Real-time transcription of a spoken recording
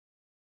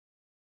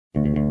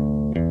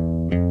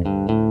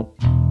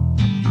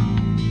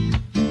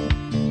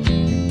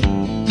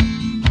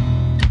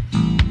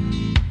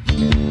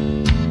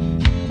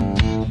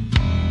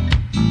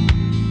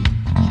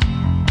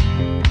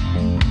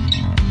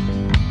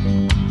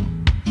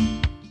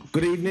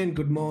Good evening,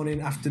 good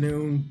morning,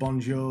 afternoon,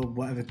 bonjour,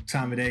 whatever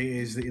time of day it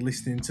is that you're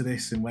listening to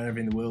this and wherever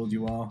in the world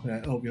you are.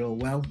 Hope you're all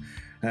well.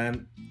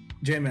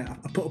 Jamie,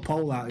 I put a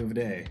poll out the other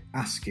day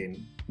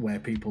asking where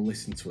people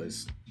listen to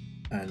us,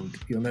 and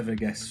you'll never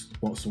guess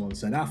what someone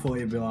said. I thought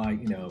it'd be like,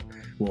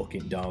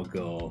 walking dog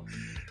or,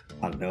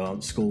 I don't know, on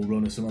school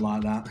run or something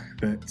like that.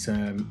 But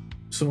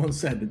someone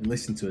said that they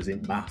listen to us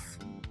in Bath.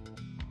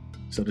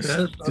 So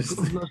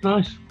that's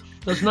nice.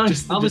 That's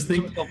nice.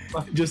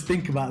 Just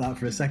think about that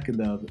for a second,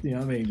 though. You know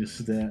what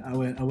I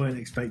mean? I weren't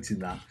expecting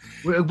that.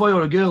 Were it a boy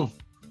or a girl?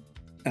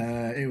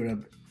 It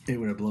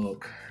were a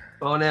bloke.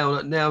 Oh,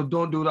 now,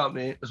 don't do that,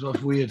 mate.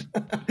 That's weird.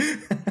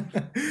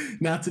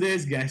 Now,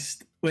 today's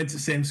guest went to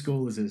the same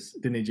school as us,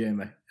 didn't he,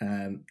 Jamie?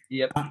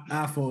 Yep.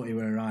 I thought he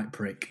were a right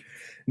prick.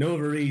 No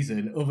other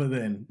reason other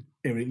than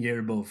he was a year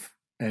above.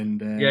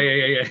 And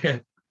Yeah.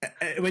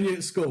 When you're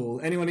at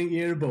school, anyone in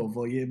year above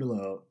or year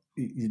below,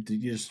 you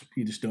just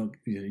don't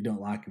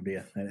like a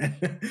beer.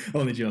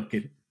 Only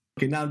joking.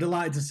 Okay, now I'm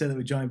delighted to say that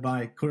we're joined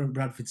by current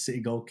Bradford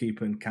City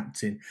goalkeeper and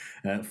captain,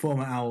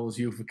 former Owls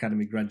Youth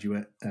Academy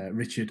graduate,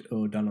 Richard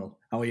O'Donnell.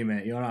 How are you,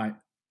 mate? You all right?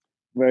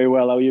 Very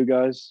well. How are you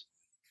guys?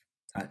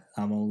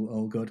 I'm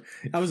all good.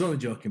 I was only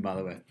joking, by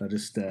the way. I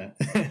just,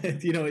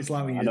 it's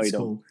like when you're at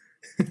school.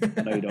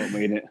 I know you don't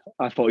mean it.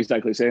 I thought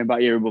exactly the same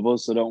about you above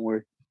us, so don't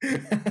worry.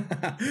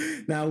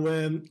 Now,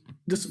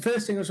 just the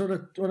first thing I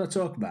want to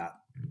talk about.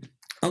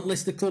 On the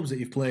list of clubs that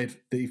you've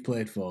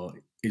played for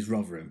is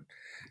Rotherham.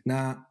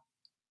 Now,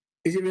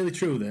 is it really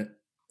true that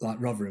like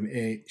Rotherham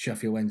hate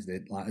Sheffield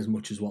Wednesday like as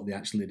much as what they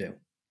actually do?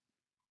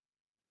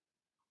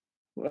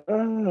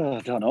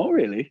 I don't know,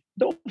 really.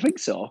 Don't think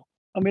so.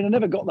 I mean, I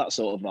never got that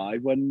sort of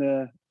vibe when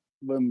I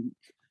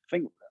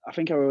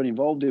think I was only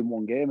involved in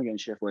one game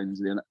against Sheffield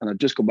Wednesday, and I'd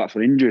just come back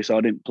from injury, so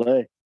I didn't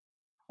play.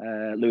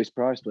 Lewis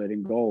Price played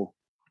in goal,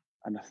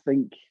 and I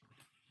think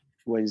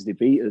Wednesday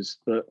beat us,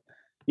 but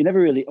you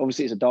never really.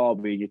 Obviously, it's a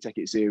derby, and you take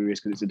it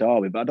serious because it's a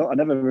derby. But I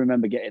never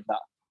remember getting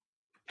that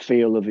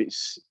feel of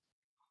it's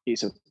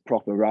a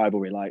proper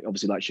rivalry, like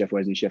obviously like Sheffield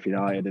Wednesday, Sheffield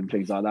United, and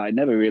things like that. It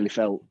never really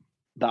felt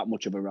that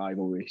much of a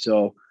rivalry.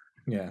 So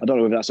yeah, I don't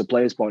know if that's a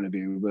player's point of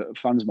view, but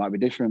fans might be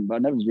different. But I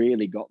never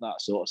really got that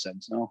sort of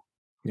sense. No.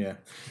 Yeah.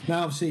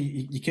 Now, obviously,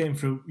 you came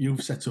through.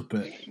 You've set up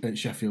at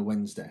Sheffield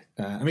Wednesday.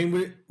 I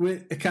mean,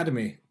 we're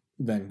academy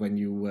then when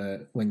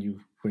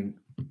you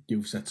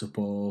you've set up,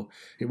 or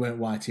it weren't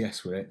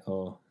YTS, were it?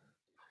 Or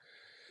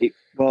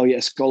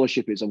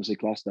scholarship is obviously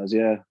classed as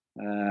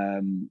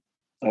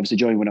obviously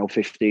joined when I was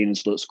 15 and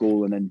still at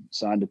school, and then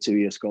signed a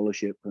 2-year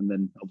scholarship, and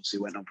then obviously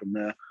went on from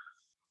there.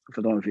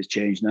 I don't know if it's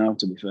changed now.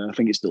 To be fair, I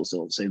think it's still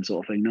sort of the same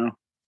sort of thing now.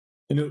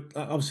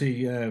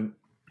 Obviously,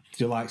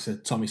 the likes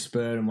of Tommy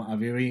Spur and what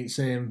have you, are you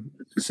same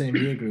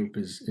year group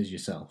as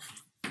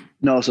yourself?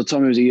 No, so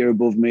Tommy was a year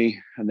above me,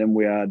 and then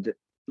we had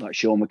like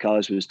Sean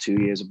McAllister was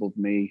 2 years above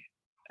me.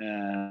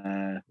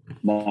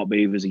 Mark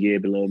Beavers a year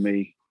below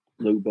me.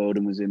 Luke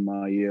Bowden was in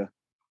my year.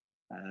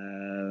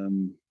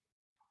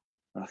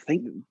 I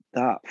think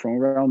that from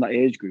around that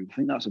age group, I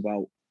think that's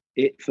about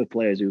it for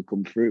players who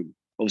come through.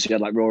 Obviously, I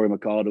had like Rory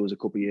McCardo was a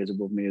couple of years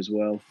above me as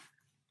well.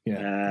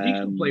 Yeah. He's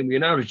still playing with you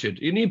now, Richard.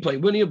 When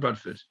are you at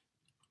Bradford?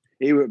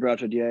 He was at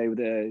Bradford, yeah. He was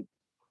there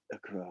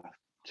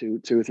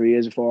 2 or 3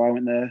 years before I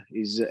went there.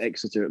 He's at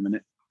Exeter at the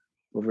minute.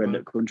 Other end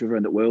of the country, other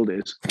end of the world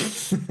is.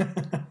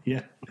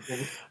 Yeah.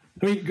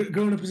 I mean,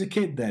 growing up as a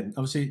kid then,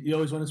 obviously you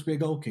always wanted to be a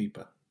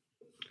goalkeeper.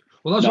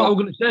 Well, that's what I was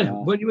going to say.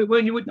 No. When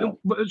you went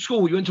to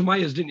school, you went to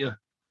Myers, didn't you?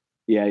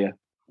 Yeah.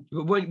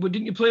 But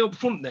didn't you play up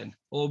front then?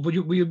 Or were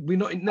you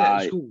not in net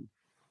at school?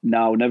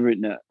 No, never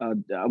in net.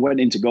 I went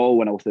into goal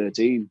when I was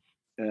 13.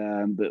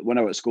 But when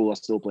I was at school, I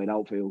still played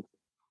outfield.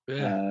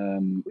 Yeah.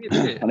 And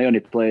I only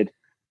played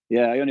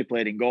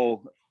in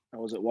goal. I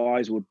was at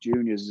Wisewood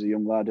Juniors as a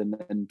young lad, and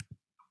then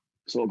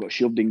sort of got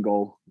shoved in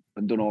goal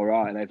and done all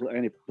right. And I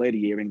only played a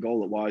year in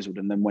goal at Wisewood,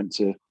 and then went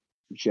to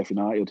Sheffield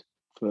United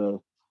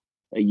for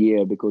a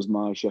year because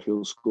my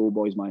Sheffield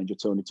schoolboys manager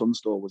Tony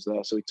Tunstall was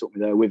there, so he took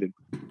me there with him.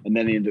 And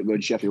then he ended up going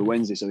to Sheffield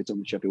Wednesday, so he took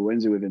me to Sheffield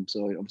Wednesday with him.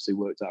 So it obviously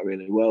worked out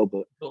really well.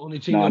 But the only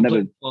team I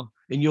never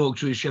in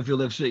Yorkshire is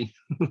Sheffield FC.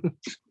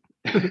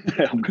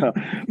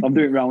 I'm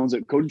doing rounds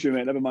at country,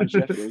 mate. Never mind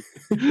Sheffield.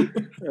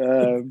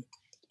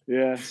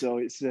 So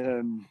it's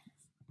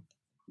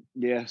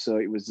so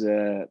it was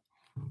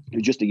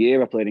just a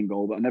year I played in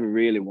goal, but I never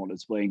really wanted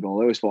to play in goal.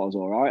 I always thought I was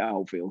all right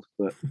outfield,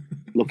 but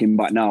looking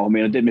back now, I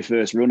mean, I did my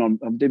first run at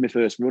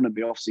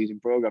the off-season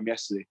program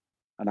yesterday,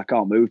 and I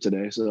can't move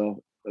today,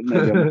 so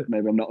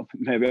maybe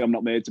I'm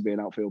not made to be an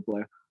outfield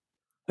player.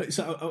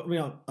 So I mean,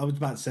 I was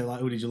about to say, like,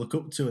 who did you look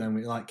up to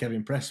then, like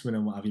Kevin Pressman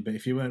and what have you? But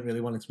if you weren't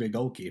really wanting to be a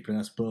goalkeeper,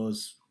 I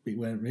suppose it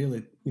weren't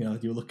really, you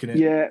were looking at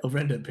other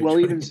end of the pitch. Well,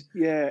 it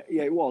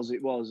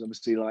was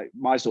obviously like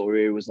my sort of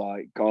area was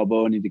like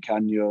Carboni, Di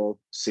Canio,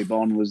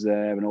 Sibon was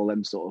there, and all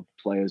them sort of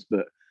players.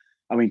 But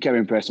I mean,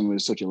 Kevin Pressman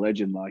was such a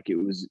legend. Like it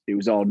was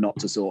hard not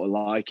to sort of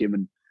like him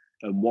and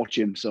watch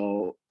him.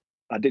 So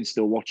I did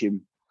still watch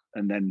him,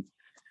 and then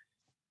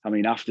I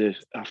mean after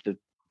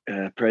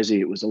Prezi,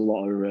 it was a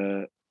lot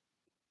of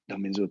I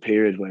mean, there was a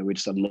period where we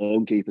just had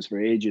lone keepers for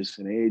ages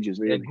and ages.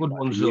 Really, yeah, good like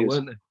ones though,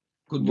 weren't they?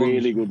 Good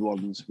really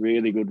ones.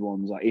 Really good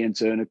ones. Like Ian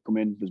Turner come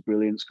in, was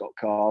brilliant. Scott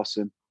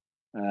Carson,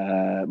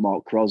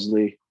 Mark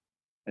Crosley,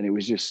 and it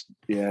was just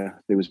there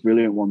was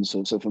brilliant ones.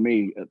 So for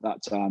me at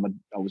that time,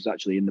 I was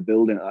actually in the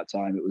building at that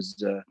time. It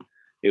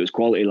was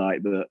quality,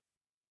 like, but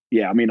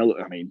yeah, I mean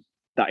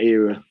that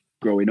era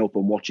growing up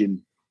and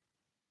watching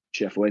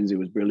Sheff Wednesday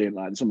was brilliant.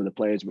 Like, some of the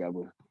players we had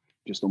were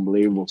just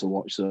unbelievable to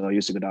watch. So I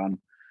used to go down,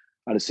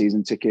 had a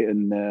season ticket,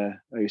 and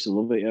I used to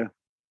love it. Yeah.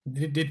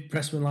 Did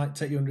Pressman like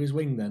take you under his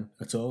wing then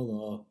at all,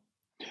 or?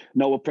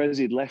 No, well,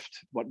 Prezi had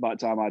left by the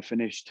time I'd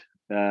finished,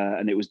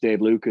 and it was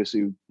Dave Lucas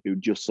who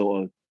just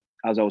sort of,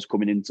 as I was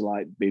coming into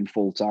like being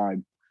full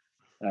time,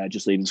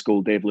 just leaving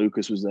school. Dave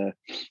Lucas was there,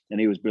 and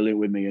he was brilliant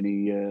with me. And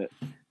he,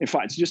 in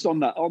fact, just on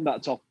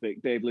that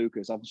topic, Dave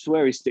Lucas, I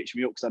swear he stitched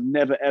me up because I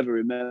never ever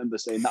remember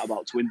saying that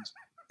about twins,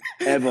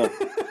 ever.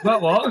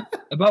 About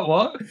what? About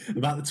what?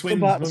 About the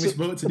twins. When we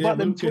spoke to Dave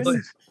Lucas.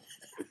 Twins.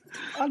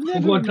 I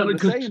never remember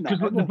saying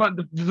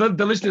that.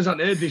 The listeners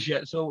haven't heard this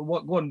yet. So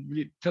what? Go on,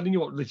 telling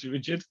you what,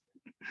 Richard.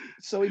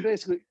 So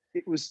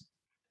it was.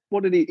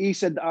 What did he? He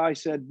said that I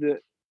said that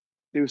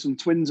there were some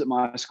twins at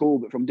my school,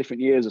 but from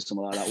different years or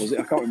something like that. Was it?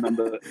 I can't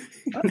remember.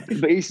 But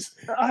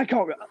I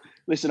can't.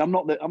 Listen, I'm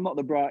not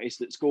the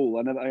brightest at school.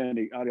 I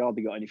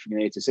hardly got anything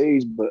in A to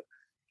C's, but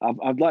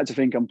I'd like to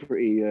think I'm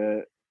pretty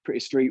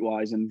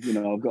streetwise, and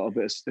I've got a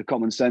bit of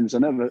common sense. I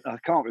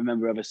can't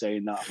remember ever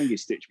saying that. I think he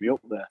stitched me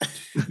up there.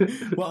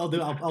 What I'll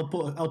do, I'll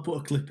put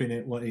a clip in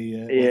it. What he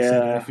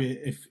said.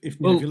 If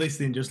you're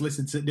listening, just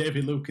listen to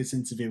David Lucas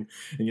interview,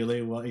 and you'll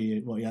hear what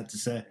he had to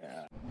say.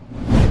 Yeah.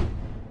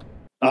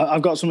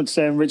 I've got something to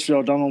say, and Richard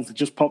O'Donnell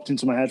just popped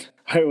into my head.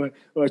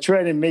 We're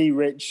training me,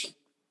 Rich,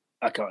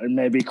 and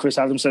maybe Chris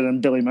Adamson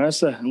and Billy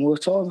Mercer, and we're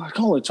talking. I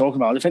can't really talk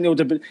about it. I think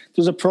there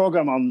was a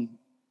program on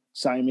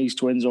Siamese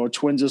twins or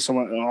twins or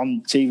something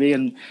on TV,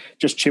 and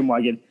just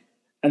chinwagging,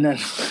 and then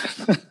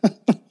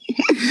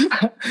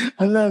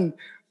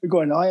we're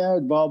going, I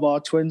heard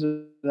Bar twins,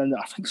 and then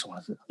I think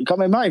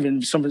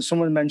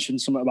someone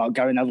mentioned something about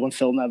Gary Neville and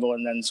Phil Neville,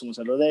 and then someone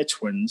said, "Are they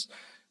twins?"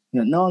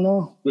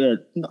 No,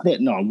 we're not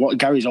it. No, what?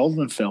 Gary's older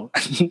than Phil.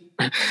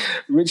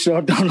 Richard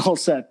O'Donnell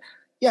said,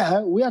 "Yeah,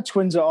 we had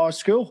twins at our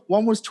school.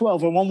 One was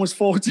 12 and one was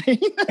 14."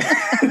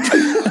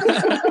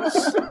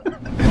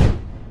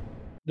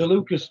 The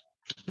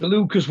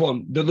Lucas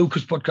one, the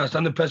Lucas podcast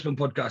and the Pressman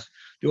podcast,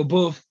 they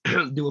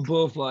were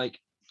both like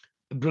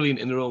brilliant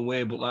in their own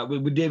way. But like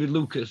with David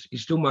Lucas,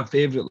 he's still my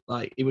favourite.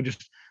 Like, he would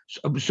just,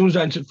 as soon as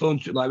I answered the phone,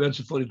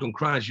 he'd gone,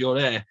 "Christ, you're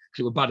there," because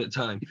it was bad at the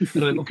time.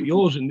 And I look at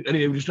yours, and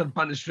anyway, we just had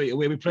banter straight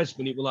away with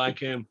Pressman. He was like,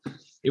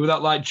 he was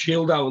that like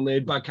chilled out and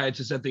laid back. I had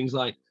to say things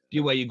like, "Do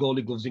you wear your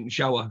goalie gloves in the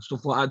shower?"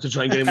 Stuff like that to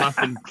try and get him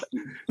laughing.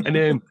 And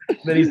then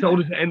he told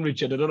us to end,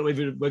 Richard. I don't know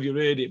whether you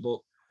read it, but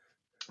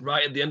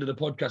right at the end of the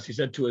podcast, he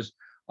said to us,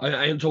 I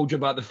haven't told you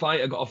about the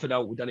fight I got offered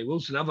out with Danny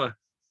Wilson, have I?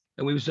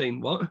 And we were saying,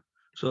 what?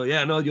 So,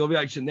 yeah, no, your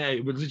reaction there,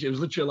 it was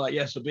literally like,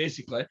 yeah, so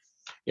basically,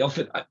 he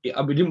offered,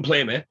 we didn't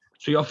play me,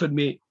 so he offered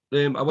me,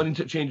 I went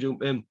into the change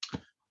room,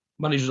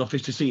 manager's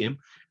office to see him,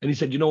 and he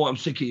said, "You know what, I'm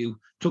sick of you."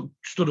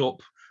 Stood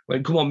up,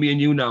 went, "Come on, me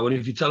and you now, and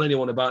if you tell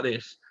anyone about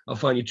this, I'll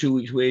fine you 2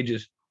 weeks'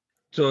 wages."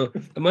 So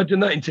imagine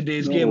that in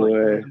today's game,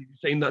 like,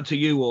 saying that to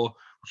you, or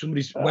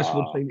somebody's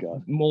Westwood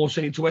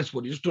saying it to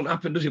Westwood. It just doesn't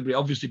happen, does it? But it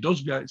obviously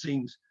does behind the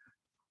scenes.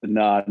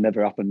 No, it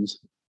never happens.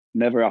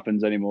 Never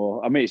happens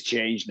anymore. I mean, it's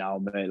changed now,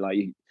 mate. Like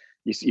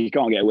you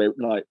can't get away.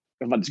 Like,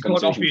 I've had this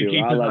conversation with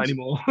you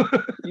anymore.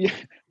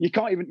 you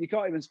can't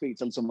even speak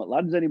to some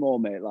lads anymore,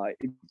 mate. Like,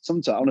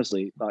 sometimes,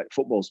 honestly, like,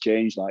 football's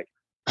changed. Like,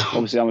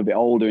 obviously, I'm a bit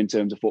older in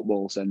terms of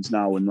football sense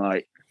now, and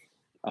like,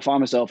 I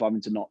find myself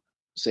having to not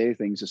say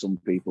things to some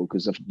people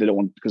because they don't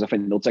want, because I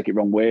think they'll take it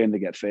wrong way and they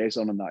get face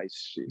on, and that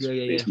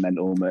it's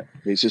mental, mate.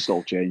 It's just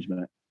all changed,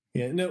 mate.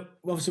 Yeah, no.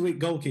 Obviously,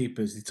 with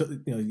goalkeepers,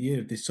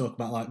 they talk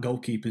about like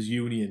goalkeepers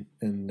union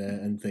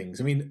and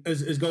things. I mean,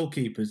 as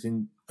goalkeepers,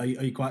 are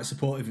you quite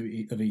supportive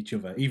of each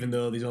other, even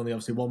though there's only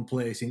obviously one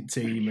place in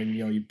team,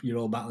 and you're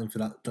all battling for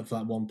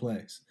that one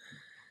place?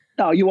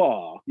 No, you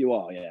are,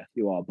 yeah,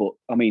 you are. But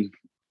I mean,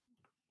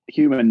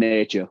 human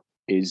nature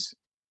is,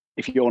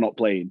 if you're not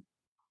playing,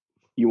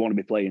 you want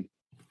to be playing,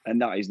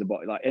 and that is the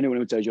body. Like, anyone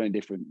who tells you any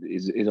different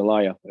is a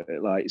liar.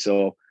 Like,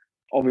 so.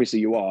 Obviously,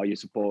 you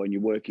support and you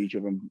work each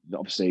other. And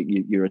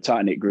obviously, you're a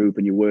tight knit group,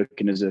 and you're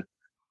working as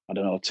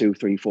 2,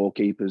 3, 4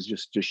 keepers,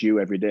 just you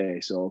every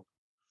day. So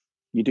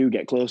you do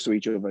get close to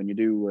each other, and you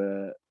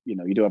do,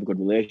 you do have a good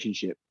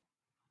relationship.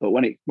 But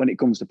when it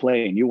comes to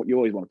playing, you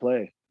always want to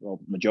play.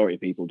 Well, majority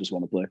of people just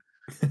want to play.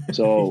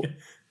 So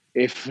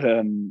if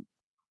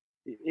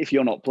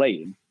you're not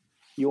playing,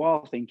 you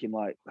are thinking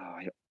like,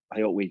 I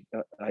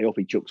hope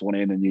he chucks one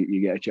in and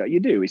you get a shot. You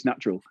do. It's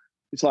natural.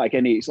 It's like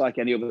any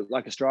other,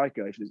 like a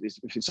striker.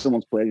 If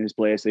someone's playing in his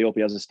place, they hope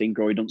he has a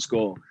stinker or he doesn't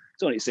score.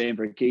 It's only the same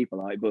for a keeper,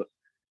 like. But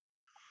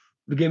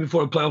the game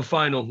before a playoff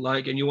final,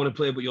 like, and you want to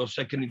play, but you're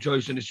second in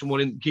choice, and if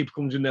someone in keeper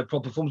comes in there,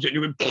 proper thumbs it, and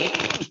you're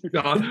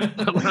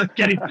like,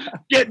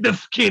 get the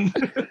skin,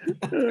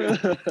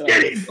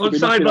 get it on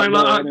sideline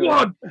like that. Go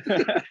on.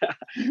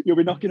 You'll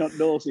be knocking on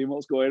doors, seeing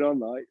what's going on.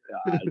 Like,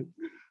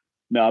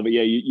 no, but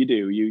yeah, you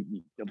do.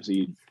 You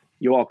obviously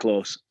you are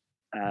close,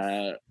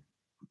 but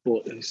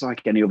it's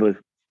like any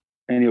other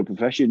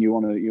profession. You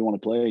want to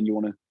play, and you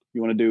want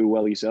to do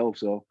well yourself.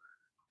 So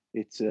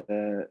it's.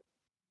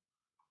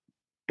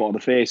 But on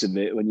the face of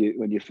it, when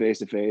you're face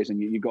to face, and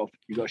you got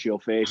to show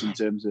face in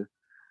terms of,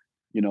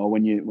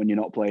 when you're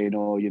not playing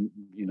or you're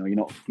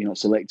not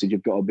selected,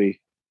 you've got to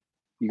be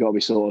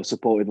sort of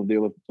supportive of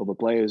the other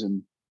players.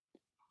 And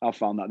I've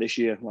found that this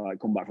year, like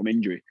come back from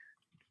injury,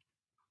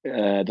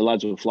 the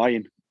lads were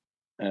flying,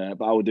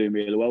 but I was doing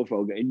really well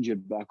before I got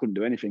injured, but I couldn't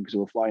do anything because I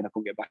was flying. I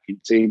couldn't get back in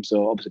the team.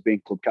 So obviously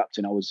being club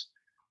captain, I was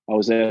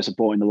there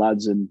supporting the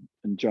lads and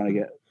trying to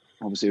get.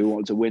 Obviously we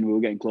wanted to win. We were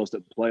getting close to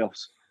the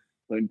playoffs.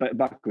 But in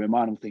back of my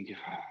mind, I'm thinking,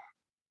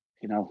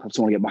 I just want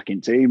to get back in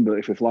team. But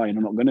if we're flying,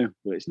 I'm not going to.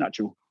 But it's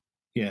natural.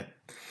 Yeah,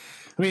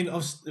 I mean,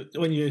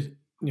 when you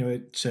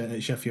at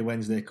Sheffield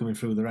Wednesday coming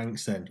through the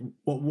ranks, then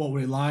what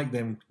were it like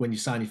then when you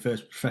signed your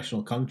first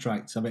professional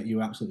contract? I bet you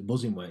were absolutely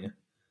buzzing, weren't you?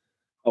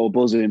 I was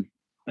buzzing,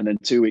 and then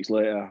 2 weeks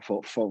later, I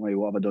thought, "Fuck me,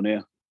 what have I done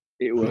here?"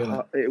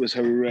 It was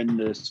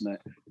horrendous, mate.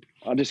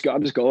 I just got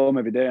home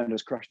every day and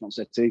just crashed on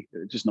settee.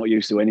 Just not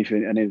used to any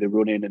of the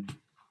running, and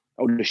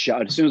I would just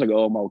shattered. As soon as I got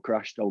home, I was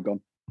crashed. I was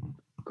gone.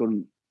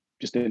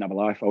 Didn't have a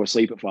life. I was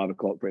asleep at 5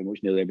 o'clock pretty much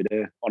nearly every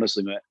day.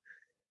 Honestly, mate,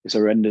 it's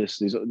horrendous.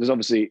 There's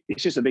obviously,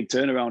 it's just a big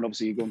turnaround.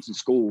 Obviously, you're going to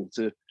school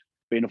to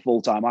being a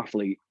full-time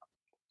athlete.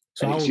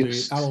 So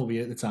how old were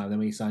you at the time then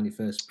when you signed your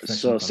first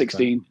professional contract?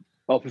 16.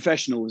 Well,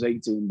 professional was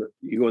 18, but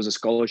you go as a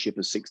scholarship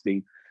as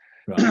 16.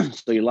 Right.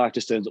 So your life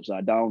just turns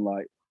upside down.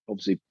 Like,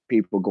 obviously,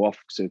 people go off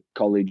to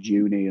college,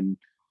 uni, and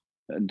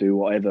do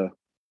whatever,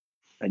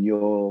 and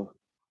your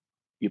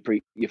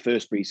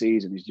first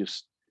pre-season is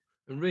just.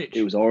 And Rich,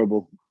 it was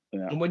horrible.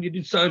 Yeah. And when you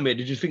did sign, mate,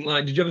 did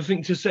you ever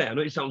think to say? I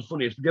know it sounds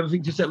funny, but did you ever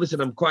think to say, "Listen,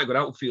 I'm quite good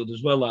outfield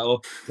as well," like,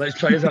 or let's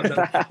try us out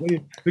now?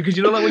 Because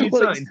like when you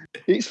signed,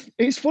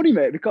 it's funny,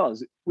 mate,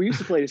 because we used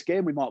to play this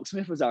game with Mark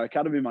Smith as our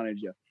academy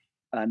manager,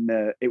 and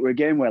it were a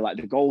game where like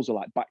the goals were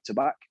like back to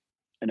back,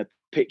 and a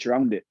pitch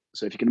around it.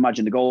 So if you can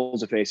imagine, the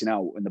goals are facing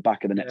out, and the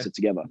back of the nets are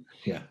together.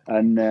 Yeah.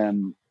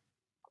 And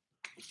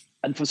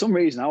for some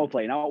reason, I was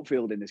playing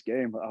outfield in this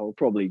game. I was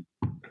probably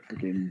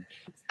freaking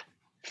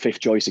 5th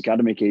choice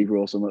academy keeper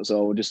or something,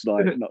 so just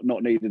like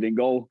not needed in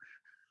goal,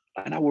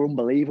 and I were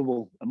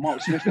unbelievable. And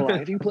Mark Smith was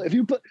like, "Have you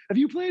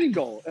played in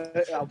goal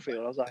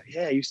outfield?" I was like,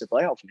 "Yeah, I used to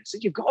play outfield." He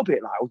said, "You've got a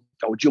bit." Like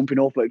I was jumping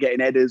up at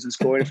getting headers and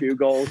scoring a few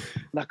goals,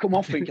 and I come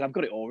off thinking I've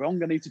got it all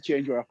wrong. I need to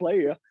change where I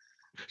play here.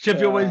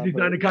 Sheffield Wednesday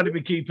signed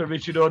academy keeper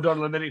Richard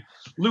O'Donnell, and then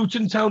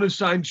Luton Town has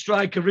signed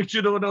striker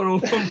Richard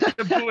O'Donnell.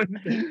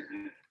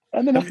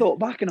 And then I thought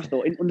back, and I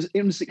thought in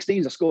the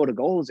 16s I scored a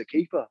goal as a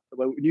keeper.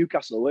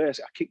 Newcastle away,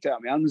 so I kicked it out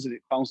of my hands and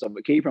it bounced off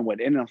the keeper and went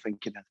in. And I'm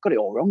thinking, I've got it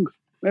all wrong.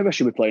 Maybe I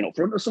should be playing up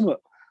front or something.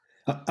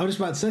 I was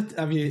about to say,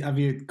 have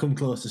you come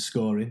close to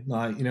scoring?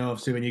 Like,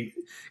 obviously when you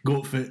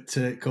go up for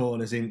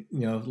corners in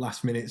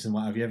last minutes and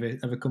what, have you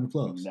ever come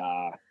close?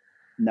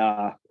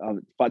 Nah.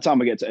 By the time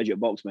I get to edge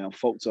of box, man, I'm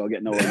fucked. So I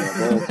get nowhere near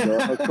the ball. So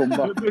I'll come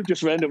back,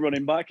 just end up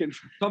running back. And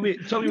Tommy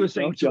was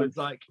saying to us,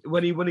 like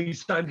when he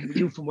signed with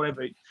you from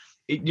whatever.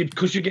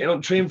 Because you're getting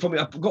on train from it.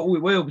 I forgot who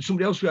it was, but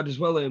somebody else we had as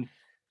well.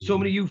 So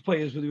many youth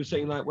players where they were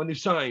saying like when they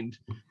signed,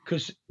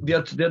 because they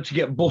had to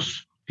get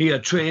bus here,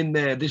 train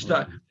there, this,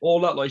 that,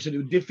 all that. Like I said, it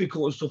was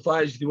difficult and stuff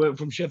like that. They weren't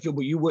from Sheffield,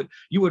 but you were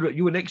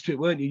next to it,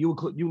 weren't you? You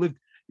lived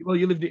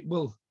it.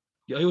 Well,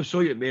 yeah, I always saw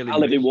you at Mailey. I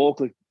lived in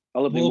Walkley.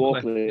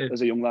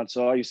 As a young lad,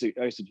 so I used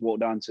to walk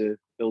down to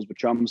Hillsborough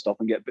tram stop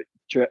and get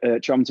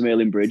tram to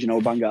Mailin Bridge, and I'll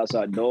bang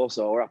outside the door.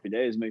 So we're happy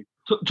days, me.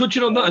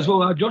 Touching on that as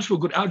well, Josh were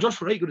good. Josh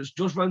were good.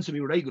 Josh Ransom,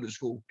 he were very good at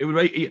school. He was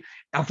right.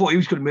 I thought he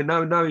was good.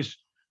 Now he's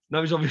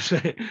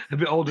obviously a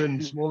bit older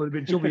and smaller, a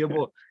bit chubbier,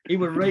 but he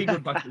was very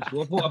good back at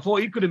school. I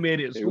thought he could have made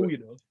it at school,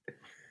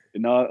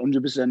 No,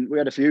 100%. We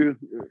had a few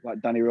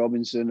like Danny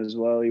Robinson as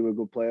well. He was a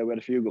good player. We had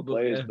a few good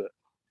players, but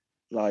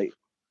like.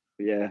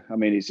 Yeah, I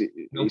mean it's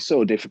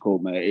so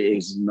difficult, mate. It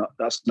is not.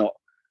 That's not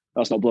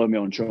blowing me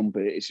on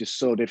trumpet. It's just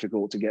so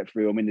difficult to get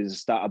through. I mean, there's a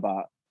stat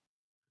about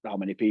how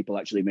many people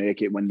actually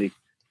make it when they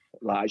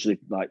actually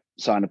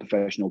sign a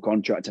professional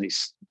contract, and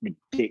it's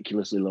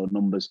ridiculously low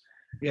numbers.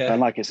 Yeah,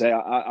 and like I say,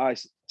 I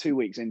 2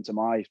 weeks into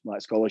my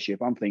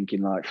scholarship, I'm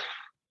thinking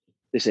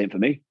this ain't for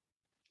me.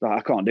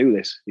 I can't do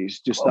this. It's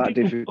just that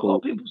difficult. A lot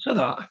of people say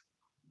that.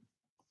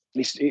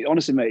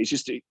 Honestly, mate,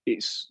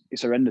 it's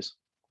horrendous.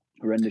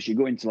 You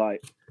go into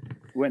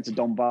we went to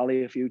Don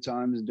Valley a few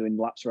times doing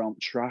laps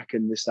around track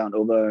and this, that, and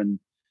other, and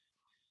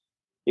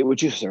it was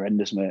just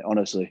horrendous, mate.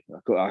 Honestly,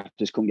 I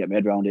just couldn't get my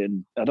head around it,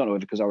 and I don't know if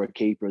because I was a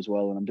keeper as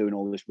well, and I'm doing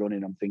all this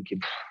running, I'm thinking,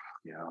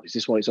 is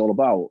this what it's all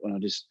about? And I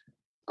just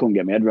couldn't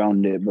get my head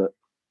around it, but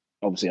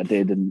obviously I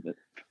did,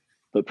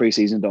 but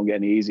pre-seasons don't get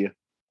any easier.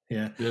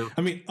 Yeah. Yeah.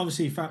 I mean,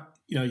 obviously,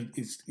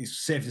 it's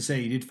safe to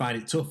say you did find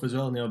it tough as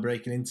well,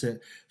 breaking into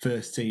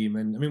first team.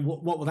 And I mean,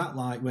 what was that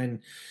like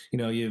when,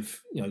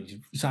 you've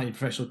signed your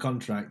professional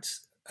contract,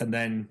 and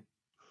then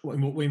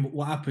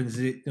what happens?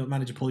 Is it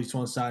manager pulls you to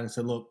one side and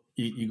said, "Look,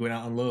 you're going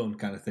out on loan,"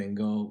 kind of thing,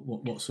 or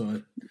what sort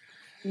of?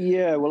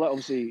 Yeah, well,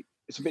 obviously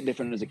it's a bit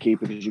different as a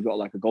keeper because you've got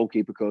like a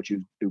goalkeeper coach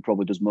who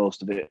probably does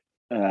most of it.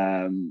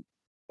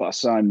 But I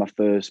signed my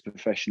first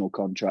professional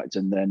contract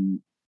and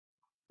then,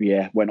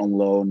 went on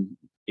loan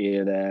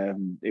here, there.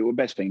 And it was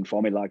the best thing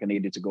for me. Like I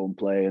needed to go and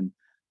play and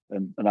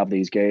have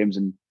these games.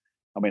 And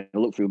I mean, I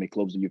look through my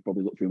clubs, and you've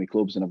probably looked through my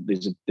clubs, and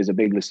there's a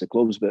big list of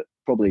clubs, but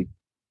probably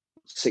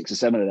 6 or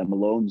 7 of them are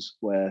loans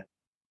where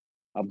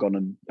I've gone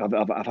and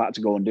I've had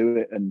to go and do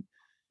it. And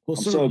well,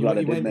 I'm so glad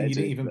I did. You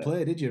didn't even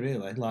play, did you?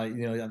 Really? Like,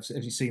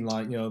 have you seen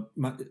like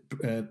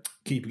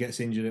keeper gets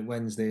injured at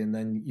Wednesday, and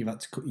then you've had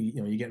to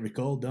you get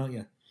recalled, don't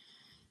you?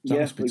 So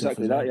yeah,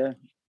 exactly that. Well.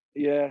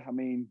 Yeah. I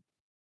mean,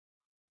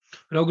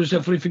 and I'm going to say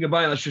a funny thing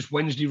about it. That's just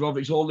Wednesday,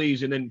 Roberts, all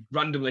these, and then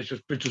randomly it's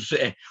just Bristol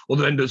City,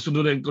 other end of some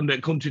other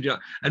country.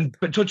 And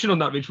but touching on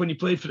that, Rich, when you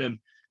played for them,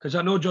 because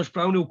I know Josh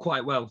Brownhill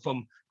quite well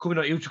from coming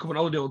out. He used to come on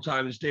holiday all the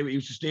time and he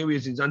used to stay with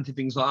us in Zante,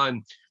 things like that.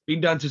 And been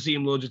down to see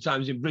him loads of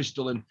times in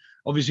Bristol, and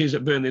obviously he's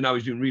at Burnley now.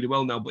 He's doing really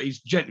well now, but he's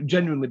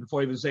genuinely,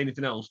 before I even say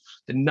anything else,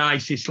 the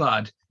nicest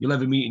lad you'll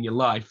ever meet in your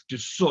life.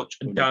 Just such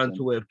a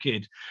down-to-earth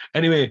kid.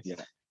 Anyway. Yeah.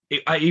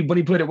 When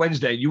he played at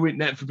Wednesday, you were in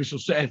net for Bristol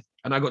City,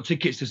 and I got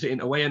tickets to sit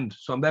in away end.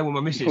 So I'm there with my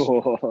missus.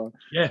 Oh,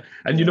 yeah,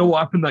 and you know what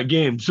happened that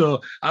game?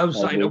 So I was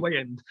sat in away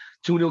end,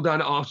 2-0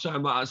 down at half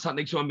time. I sat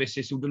next to my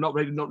missus, who do not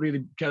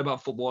really care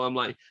about football. I'm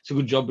like, it's a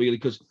good job really,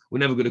 because we're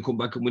never going to come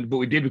back and win. But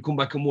we did. We come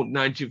back and won.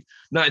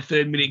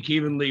 93rd minute,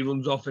 Kieran Lee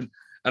runs off, and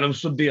I'm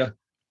stood there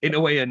in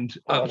away end.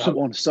 That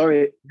one.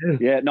 Sorry.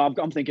 Yeah. No,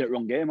 I'm thinking at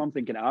wrong game. I'm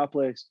thinking at our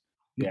place.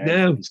 Yeah,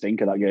 no. Stink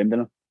of that game,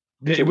 didn't I?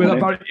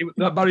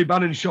 That Barry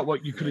Bannon shot,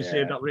 what you could have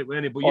saved that,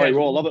 wasn't it? But yeah,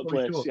 we're all over the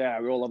place. Short. Yeah,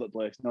 we're all over the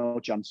place. No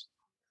chance.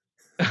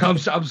 I'm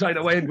saying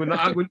away and going,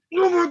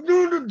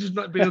 no, just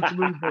not being able to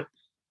move.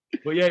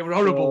 But yeah, it was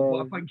horrible.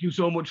 But I thank you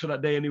so much for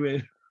that day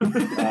anyway.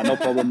 No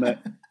problem, mate.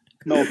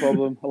 No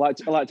problem. I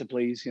like to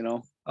please,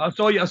 I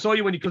saw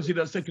you when you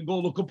conceded that second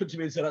goal. Look up at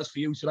me and said, "That's for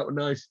you." So that was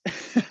nice.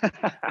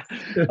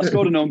 I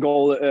scored an own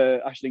goal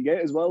at Ashton Gate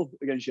as well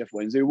against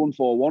Sheffield Wednesday. We won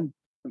 4-1.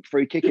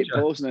 Free kick it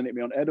post and then hit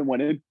me on the head and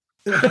went in.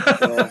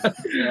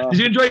 Did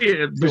you enjoy it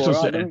at Bristol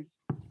City?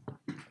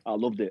 I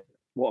loved it.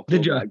 What a club.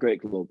 Did you?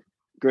 Great club.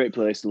 Great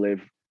place to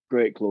live.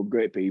 Great club.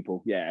 Great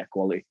people. Yeah,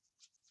 quality.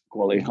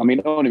 I mean,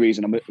 the only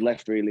reason I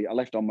left really, I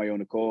left on my own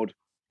accord.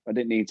 I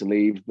didn't need to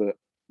leave, but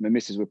my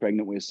missus were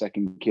pregnant with a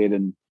second kid,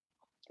 and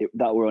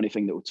that were the only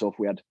thing that was tough.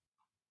 We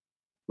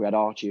had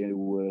Archie, who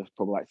were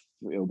probably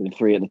like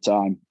 3 at the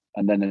time,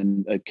 and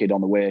then a kid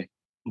on the way.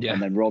 Yeah.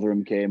 And then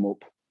Rotherham came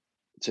up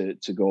to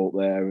go up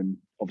there, and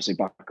obviously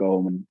back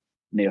home and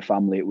near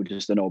family. It was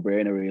just a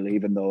no-brainer, really,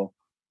 even though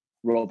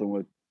Rotherham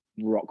were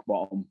rock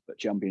bottom at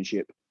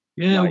Championship.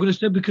 Yeah, I'm going to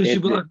say, because you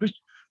were like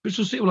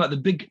Bristol City were like the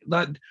big,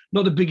 like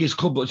not the biggest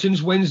club, but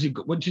since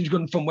you've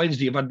gone from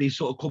Wednesday, you've had these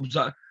sort of clubs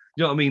that,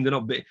 you know what I mean, they're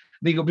not big.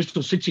 Then you got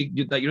Bristol City,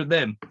 that you're at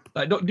them.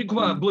 Like, didn't come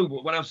out of blue,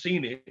 but when I've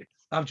seen it,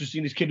 I've just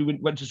seen this kid who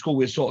went to school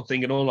with sort of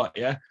thing and all that,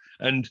 yeah.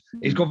 And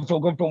he's gone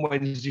from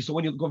Wednesday. So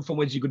when you've gone from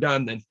Wednesday, you go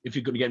down then, if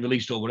you're going to get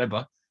released or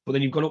whatever. But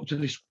then you've gone up to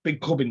this big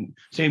club in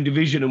same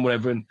division and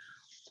whatever. And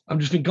I'm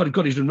just thinking,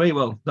 God, he's done right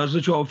well. That's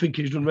literally what I'm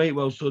thinking. He's done right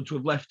well. So to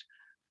have left,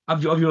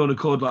 have your own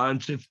accord, like,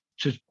 and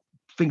to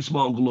think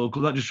smart and go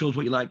local, that just shows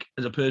what you like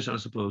as a person, I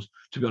suppose,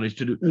 to be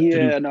honest.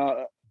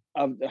 No,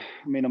 I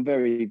mean, I'm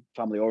very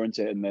family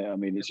oriented, mate. I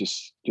mean, it's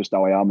just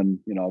how I am, and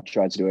I've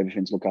tried to do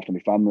everything to look after my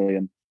family.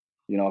 And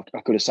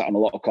I could have sat on a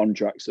lot of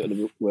contracts that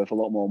are worth a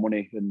lot more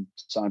money and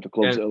signed for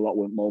clubs that are a lot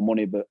more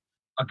money. But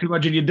I can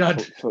imagine your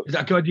dad.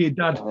 I can imagine your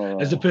dad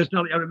as the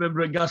personality I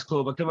remember at Gas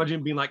Club. I can imagine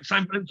him being like,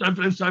 sign for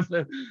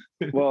him.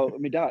 Well,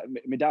 my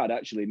dad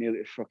actually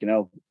nearly fucking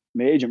hell.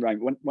 My agent rang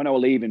when I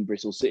was leaving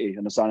Bristol City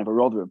and I signed for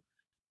Rotherham.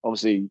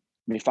 Obviously,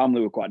 my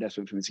family were quite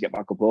desperate for me to get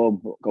back up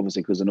home,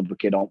 obviously because another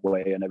kid on the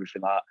way and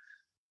everything like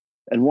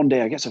that. And one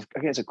day I get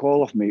a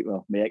call off my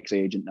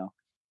ex-agent now,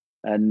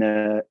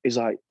 and he's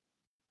like,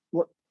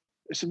 "What?"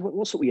 I said,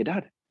 "What's up with your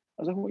dad?"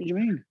 I was like, "What do you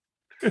mean?"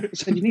 He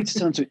said, "You need to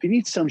tell him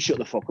to shut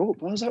the fuck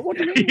up." I was like, "What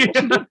do you mean? What's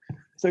he done?"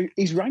 So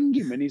he's rang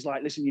him and he's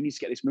like, "Listen, you need to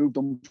get this move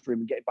done for him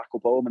and get it back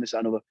up home and this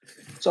and another."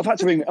 So I've had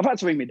to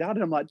ring my dad,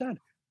 and I'm like, "Dad,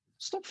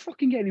 stop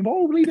fucking getting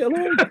involved, leave it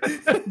alone."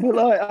 But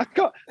like,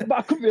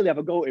 I couldn't really have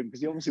a go at him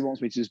because he obviously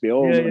wants me to just be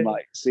home and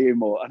like see him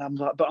more. And I'm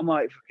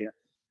like, fucking.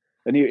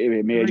 And he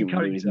made him do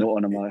his nut,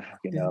 and I'm like,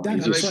 fucking hell.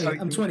 Dad,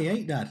 I'm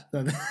 28, Dad.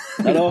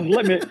 I know,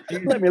 let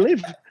me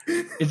live.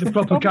 It's a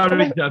proper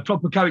character.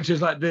 Proper character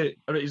is like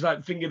he's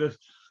like thinking of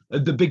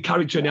the big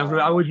character. And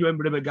I always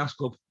remember him at Gas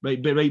Club. Right,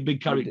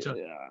 big character.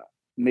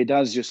 My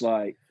dad's just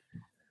like,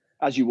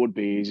 as you would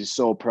be, he's just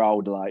so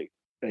proud. Like,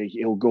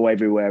 he'll go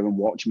everywhere and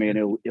watch me,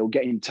 and he'll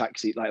get in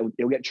taxi, like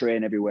he'll get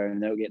train everywhere,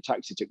 and they'll get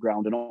taxi to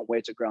ground, and on way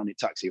to ground in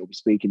taxi, he'll be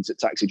speaking to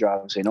taxi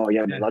drivers saying, "Oh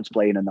yeah, my lad's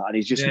playing," and that, and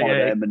he's just one of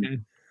them.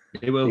 And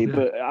He will. Yeah.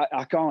 But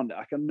I can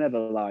never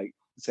like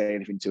say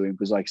anything to him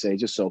because, like I say,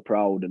 he's just so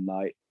proud and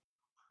like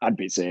I'd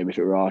be the same if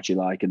it were Archie,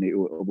 like, and the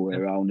other way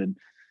around.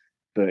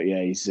 But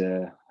yeah, he's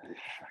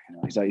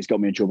got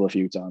me in trouble a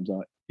few times.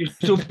 Like, you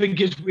still think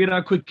it's weird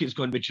how quick it's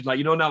going, Richard? Like,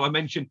 you know, now I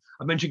mentioned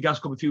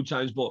Gascon a few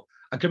times, but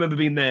I can remember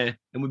being there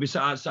and we'd be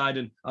sat outside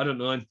and I don't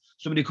know, and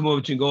somebody come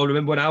over to you and go,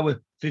 remember when I was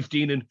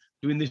 15 and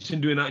doing this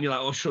and doing that, and you're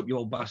like, oh, shut up, you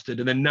old bastard.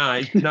 And then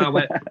now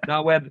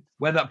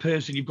where that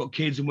person, you've got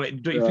kids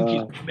and don't you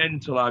think it's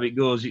mental how it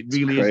goes? It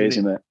really is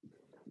crazy, mate.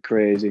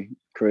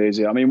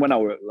 Crazy. I mean, when I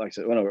were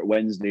at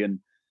Wednesday, and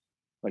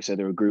like I said,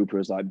 there were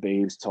groupers like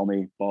Beeves,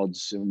 Tommy,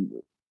 Bods, and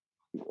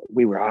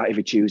we were out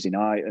every Tuesday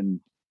night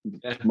and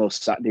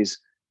most Saturdays,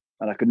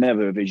 and I could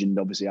never have visioned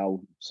obviously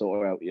how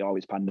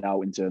it's panned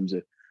out in terms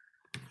of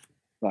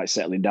like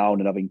settling down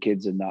and having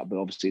kids and that. But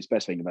obviously, it's the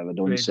best thing I've ever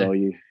done.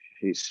 Crazy.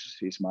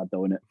 So it's mad,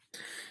 though, isn't it?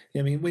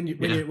 Yeah, I mean, when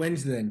you're at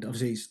Wednesday, then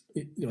obviously,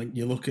 when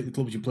you look at the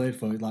clubs you played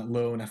for, like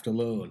loan after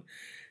loan.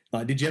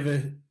 Like, did you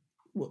ever,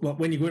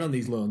 when you're going on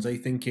these loans, are you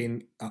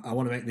thinking, I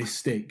want to make this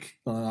stick,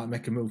 or like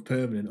make a move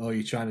permanent, or are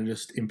you trying to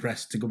just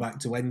impress to go back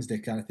to Wednesday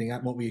kind of thing?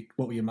 What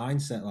were your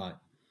mindset like?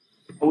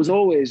 I was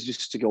always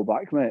just to go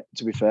back, mate.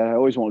 To be fair, I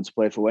always wanted to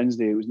play for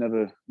Wednesday. It was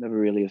never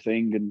really a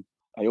thing, and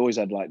I always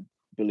had like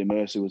Billy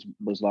Mercer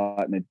was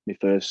like my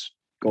first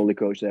goalie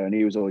coach there, and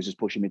he was always just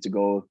pushing me to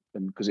go,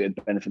 and because it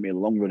had benefited me in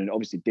the long run, and it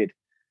obviously did.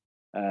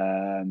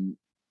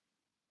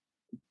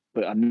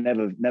 But I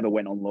never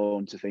went on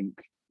loan to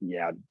think,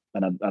 I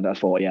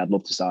thought, I'd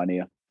love to sign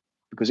here,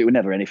 because it was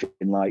never anything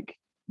like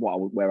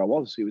where I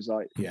was. It was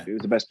like it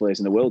was the best place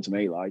in the world to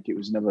me. Like, it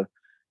was never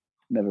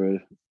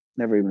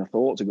even a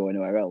thought to go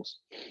anywhere else.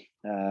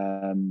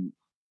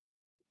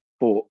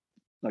 But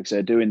like I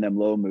said, doing them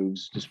loan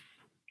moves just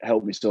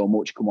helped me so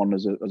much come on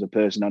as a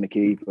person and a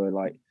keeper.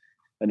 Like,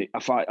 and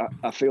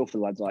I feel for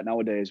lads like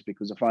nowadays,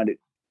 because I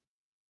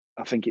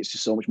think it's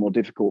just so much more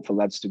difficult for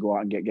lads to go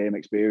out and get game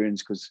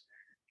experience, because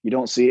you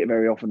don't see it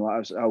very often.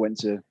 Like, I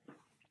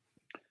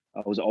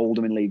was at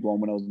Oldham in League One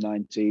when I was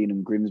 19,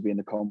 and Grimsby in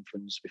the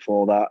conference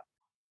before that.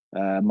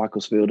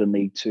 Macclesfield in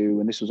League Two,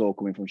 and this was all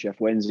coming from Sheff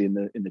Wednesday in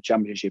the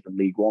Championship and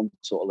League One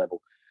sort of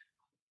level.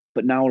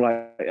 But now,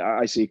 like,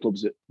 I see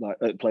clubs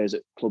players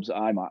at clubs that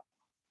I'm at,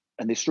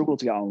 and they struggle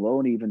to get on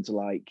loan, even to,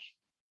 like,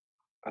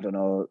 I don't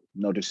know,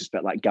 no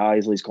disrespect, like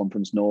Guiseley's,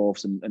 Conference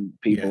Norths, and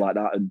people like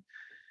that. And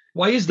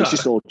why is that? It's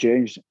just all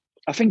changed.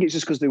 I think it's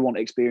just because they want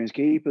experienced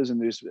keepers,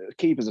 and there's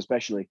keepers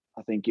especially.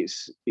 I think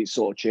it's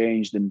sort of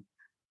changed, and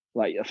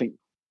like, I think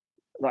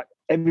like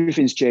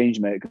everything's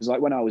changed, mate. Because like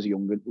when I was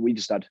younger, we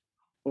just had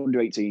under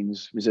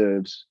 18s,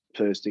 reserves,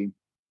 first team.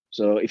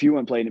 So if you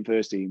weren't playing in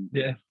first team,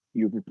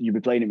 you'd be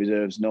playing in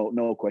reserves,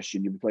 no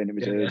question. You'd be playing in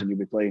reserves, and you'd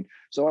be playing.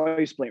 So I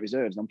used to play in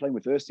reserves, and I'm playing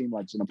with first team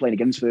lads, and I'm playing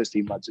against first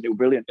team lads, and it was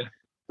brilliant. Yeah.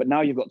 But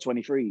now you've got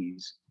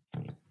 23s,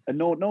 and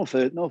no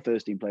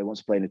first team player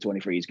wants to play in a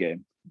 23s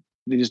game.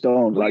 They just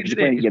don't. Like, you're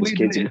playing against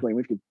kids and you're playing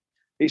with kids.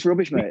 It's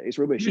rubbish, mate. It's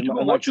rubbish. We used to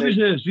go watch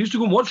reserves. We used to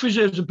go and watch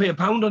reserves and pay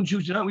 £1 on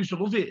Tuesday night. We used to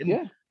love it.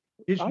 And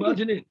it's mad,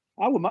 isn't it?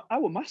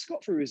 Our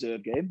mascot for a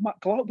reserve game, Matt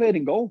Clark, played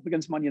in goal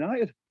against Man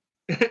United.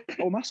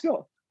 Our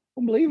mascot,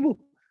 unbelievable.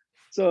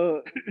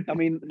 So, I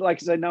mean, like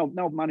I said, now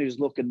managers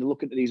they're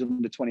looking at these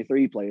under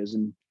 23 players,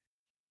 and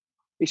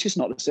it's just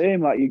not the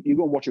same. Like, you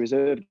go and watch a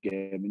reserve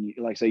game, and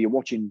like I say, you're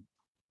watching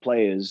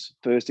players,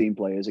 first team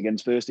players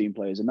against first team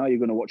players, and now you're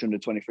going to watch under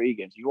 23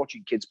 games. You're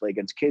watching kids play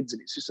against kids,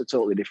 and it's just a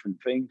totally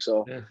different thing.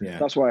 So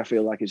that's why I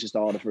feel like it's just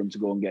harder for them to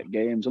go and get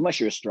games, unless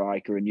you're a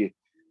striker and you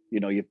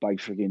bag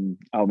frigging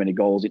how many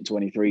goals in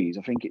 23s.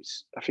 I think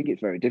it's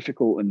very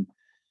difficult. And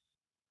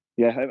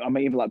I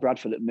mean, even like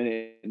Bradford at the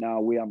minute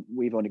now,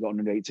 we've only got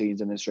under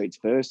 18s and then straight to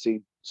first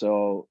team,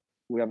 so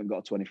we haven't got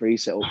a 23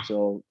 set up.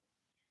 So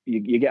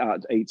you get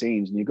out at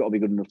 18s and you've got to be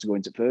good enough to go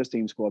into first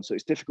team squad. So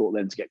it's difficult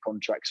then to get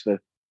contracts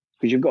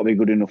because you've got to be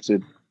good enough to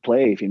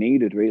play if you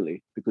needed,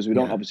 really, because we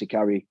don't obviously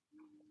carry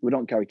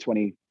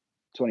 20,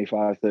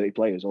 25, 30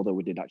 players, although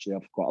we did actually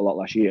have quite a lot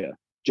last year.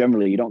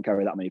 Generally, you don't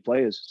carry that many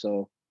players.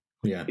 So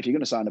if you're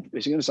going to sign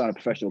a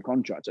professional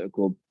contract at a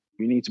club,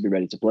 you need to be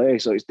ready to play.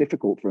 So it's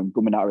difficult for them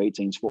coming out of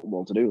 18s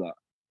football to do that.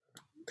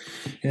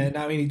 Yeah,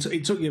 no, I mean,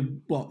 it took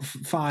you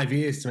 5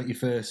 years to make your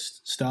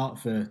first start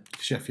for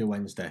Sheffield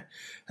Wednesday.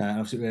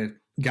 Obviously,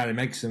 Gary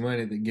Megson,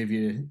 weren't it, that give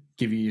you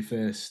your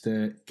first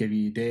give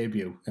you your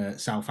debut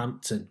at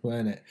Southampton,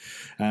 weren't it?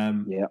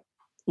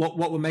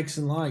 What were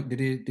Megson like?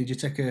 Did you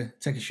take a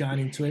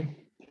shining to him?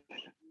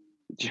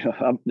 Do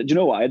you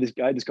know what? I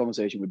had this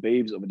conversation with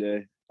Beeves the other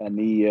day, and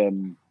he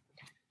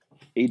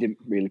didn't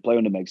really play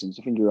under Megson.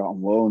 So I think he was out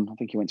on loan. I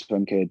think he went to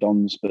MK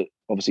Dons, but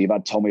obviously you've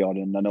had Tommy on,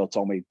 and I know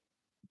Tommy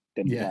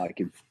didn't like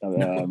him.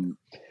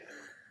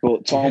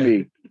 But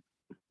Tommy,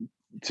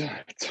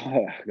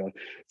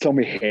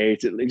 Tommy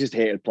hated. He just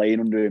hated playing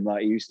under him.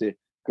 Like, he used to. I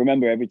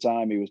remember every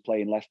time he was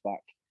playing left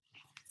back,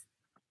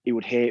 he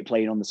would hate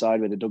playing on the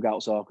side where the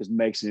dugouts are, because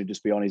Megson would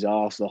just be on his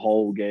arse the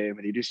whole game,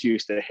 and he just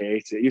used to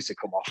hate it. He used to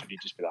come off and he'd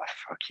just be like,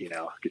 "Fuck you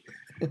know."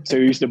 So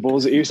he used to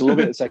buzz it. He used to love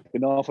it at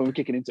second half, and we're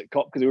kicking into the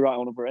cop because we were right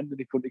on the other end, and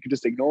he could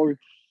just ignore him.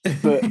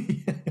 But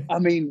I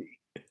mean,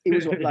 it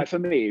was like, for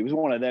me, it was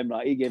one of them.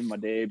 Like, he gave him my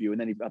debut, and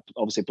then he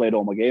obviously played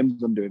all my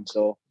games under him.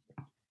 So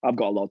I've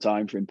got a lot of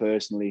time for him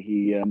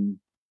personally.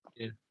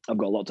 I've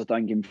got a lot to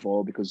thank him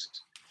for, because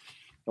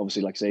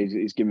obviously, like I say,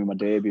 he's given me my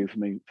debut for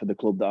me, for the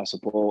club that I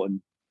support,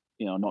 and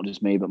not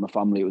just me but my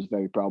family. It was a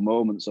very proud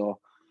moment. So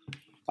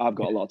I've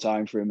got a lot of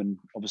time for him, and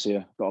obviously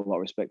I've got a lot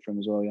of respect for him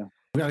as well. Yeah.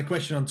 We had a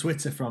question on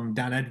Twitter from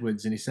Dan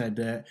Edwards, and he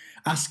said,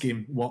 ask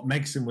him what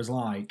Megson was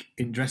like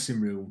in dressing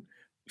room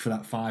for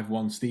that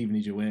 5-1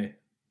 Stevenage away.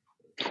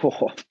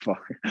 Oh,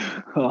 fuck.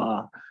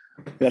 Oh,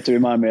 you have to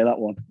remind me of that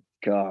one.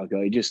 God,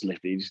 he just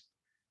left it.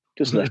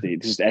 Just left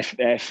it. Just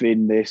F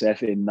in this,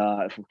 F in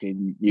that.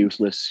 Fucking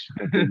useless.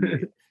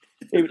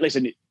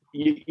 Listen,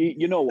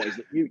 you know what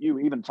you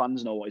even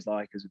fans know what he's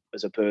like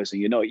as a person.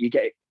 You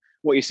get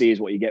what you see is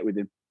what you get with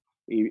him.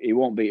 He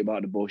won't beat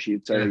about the bush.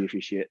 He'll tell you if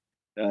you're shit.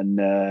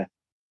 And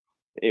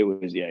it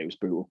was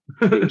brutal.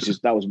 It was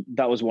just that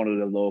was one of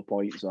the low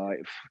points.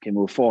 Like, fucking,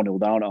 we were 4-0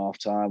 down at half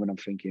time, and I'm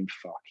thinking,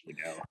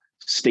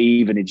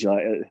 Stevenage.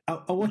 Like, I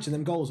was watching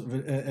them goals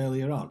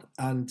earlier on,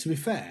 and to be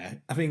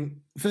fair, I think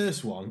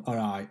first one, all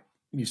right,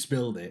 you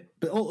spilled it,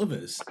 but all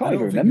others, I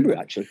don't remember it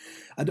actually.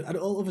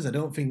 All others, I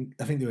think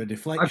they were a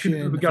deflection.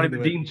 I think Gary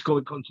Dean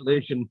scored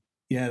consolation.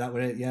 Yeah, that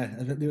were it. Yeah,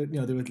 and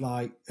they were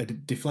like a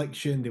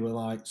deflection. They were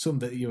like some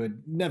that you were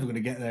never going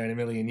to get there in a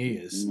million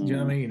years. Do you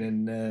know what I mean?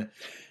 And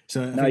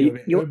so I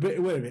think we're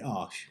a bit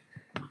harsh.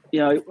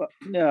 Yeah. I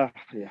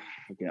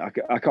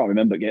can't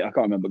remember. I can't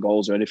remember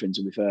goals or anything,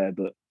 to be fair.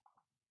 But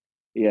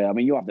yeah, I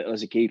mean, you have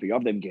as a keeper, you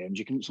have them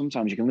games.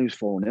 Sometimes you can lose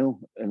 4-0,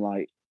 and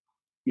like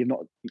you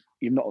can't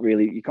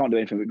do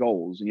anything with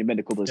goals, and you've made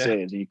a couple of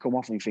saves, and you come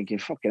off and you're thinking,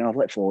 fucking hell, I've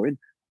let 4 in,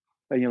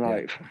 and you're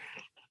like,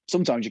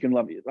 sometimes you can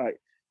have like.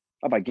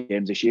 I've had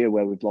games this year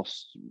where we've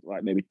lost,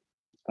 like, maybe,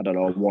 I don't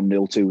know, 1-0,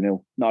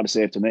 2-0. Not a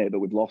save to make, but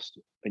we've lost.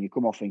 And you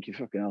come off thinking,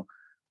 fucking hell,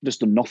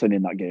 just done nothing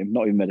in that game,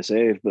 not even made a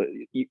save. But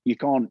you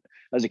can't,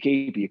 as a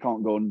keeper, you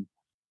can't go and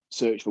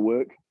search for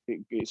work.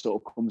 It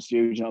sort of comes to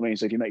you, do you know what I mean?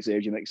 So if you make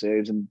saves, you make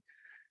saves, and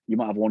you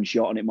might have one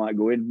shot and it might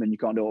go in, and you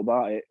can't do all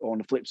about it. Or on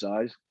the flip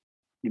side,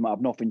 you might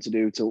have nothing to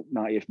do till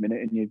 90th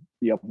minute, and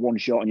you have one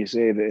shot and you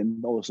save it,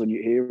 and all of a sudden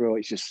you're a hero.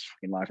 It's just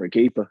fucking life for a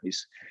keeper. It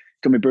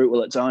can be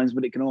brutal at times,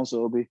 but it can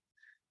also be.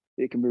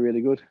 It can be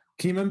really good.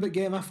 Can you remember the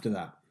game after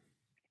that?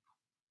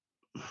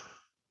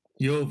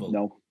 Yeovil.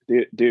 No,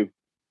 do.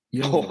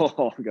 Yeovil.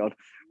 Oh God!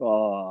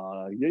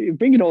 Oh, you're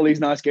bringing all these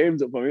nice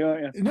games up for me,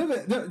 aren't you? No,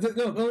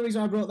 the only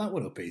reason I brought that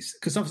one up is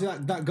because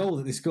obviously that goal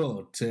that they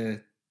scored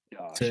to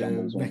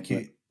make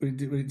it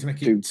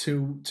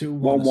 2-1.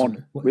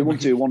 1-1. We won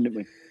 2-1, didn't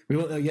we? We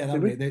won. Yeah,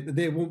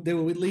 they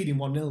were leading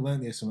 1-0,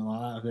 weren't they, or something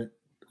like that?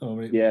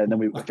 Yeah, and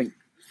then I think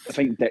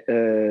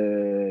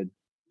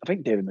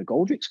David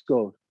McGoldrick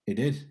scored. He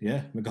did,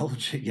 yeah.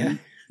 McGoldrick, yeah.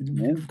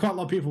 Quite a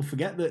lot of people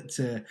forget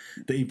that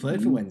he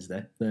played for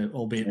Wednesday,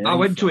 albeit. I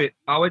went to it.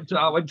 I went to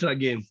that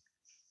game.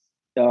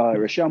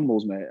 It was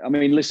shambles, mate. I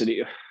mean, listen,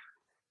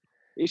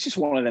 it's just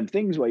one of them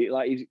things where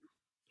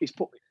he's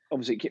put,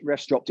 obviously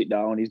refs dropped it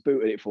down, he's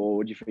booted it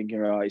forward. You're thinking,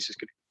 right, it's just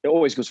good. It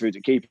always goes through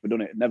to keeper,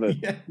 doesn't it?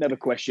 Never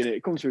question it.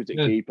 It comes through to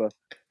keeper.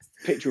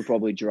 Pitch will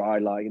probably dry,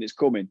 like, and it's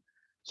coming.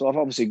 So I've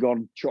obviously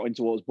gone trotting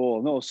towards ball.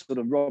 And all of a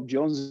sudden, Rob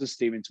Jones is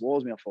steaming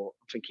towards me. I'm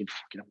thinking,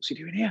 fucking, what's he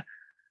doing here?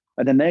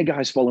 And then their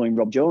guy's following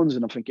Rob Jones,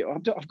 and I'm thinking,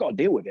 I've got to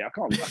deal with it. I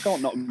can't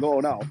not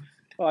go now.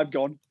 I've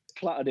gone,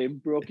 clattered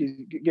him,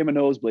 gave him a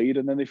nosebleed,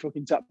 and then they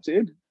fucking tapped it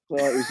in. So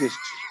it was just.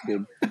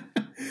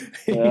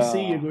 You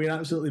see, you're going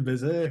absolutely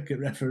berserk at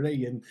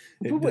referee,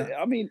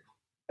 I mean,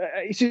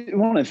 it's just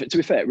one of them. To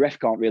be fair, ref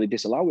can't really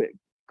disallow it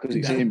because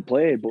it's in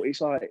play, but it's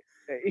like.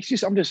 It's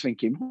just, I'm just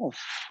thinking, what the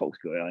fuck's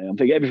going on? I'm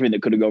thinking everything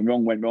that could have gone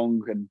wrong went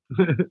wrong. And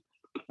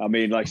I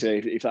mean, like I say,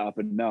 if that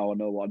happened now, I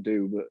know what I'd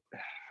do. But,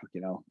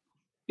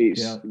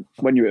 it's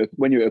when you're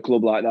at a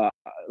club like that,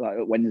 like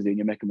at Wednesday, and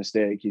you make a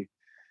mistake, you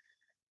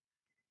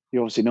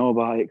obviously know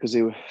about it because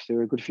there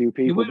were a good few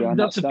people behind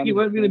that stand. It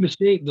weren't really a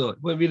mistake, though.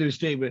 It weren't really a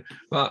mistake.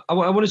 But I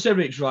want to say,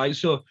 Rich, right?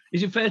 So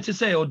is it fair to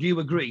say, or do you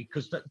agree?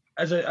 Because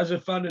as a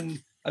fan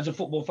and as a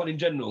football fan in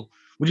general,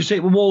 would you say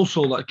it was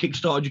Walsall that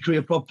kick-started your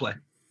career properly?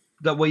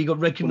 That way you got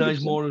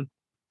recognised more, and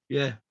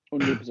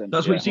 100%.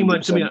 That's what it seemed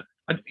like to me.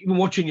 Even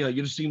watching you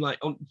just seem like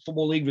on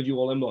Football League with you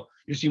all them lot.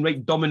 You seem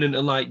like dominant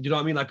and like, do you know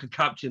what I mean? Like a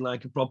captain,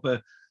 like a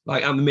proper,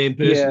 like I'm the main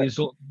person.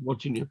 Sort of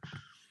watching you.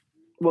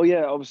 Well,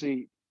 yeah,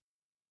 obviously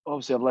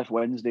I've left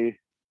Wednesday.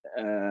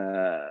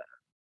 I'll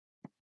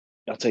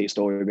tell you a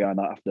story behind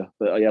that after.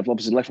 But I've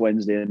obviously left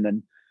Wednesday and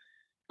then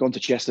gone to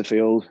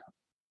Chesterfield.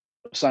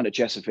 Signed at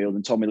Chesterfield,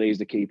 and Tommy Lee's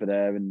the keeper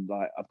there. And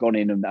like I've gone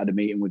in and had a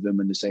meeting with them,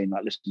 and they're saying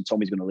like, listen,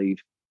 Tommy's going to leave.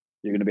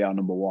 You're going to be our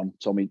number one.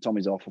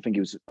 Tommy's off. I think he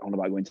was on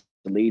about going to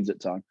Leeds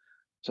at the time.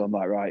 So I'm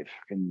like, right,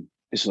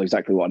 this is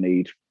exactly what I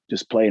need.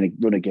 Just playing a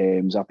run of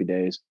games, happy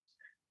days.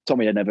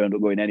 Tommy had never ended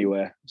up going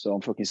anywhere. So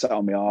I'm fucking sat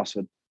on my arse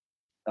for,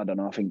 I don't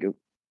know, I think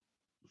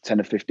 10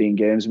 or 15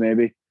 games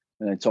maybe.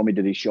 And then Tommy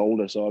did his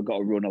shoulder. So I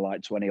got a run of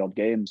like 20 odd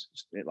games,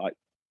 like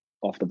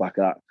off the back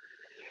of that.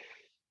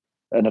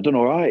 And I've done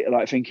all right.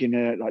 Like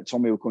thinking, like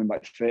Tommy were coming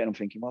back fit, and I'm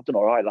thinking, well, I've done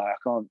all right. Like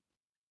I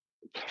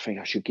think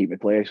I should keep my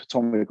place.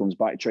 Tommy comes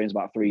back, trains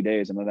about 3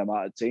 days, and then I'm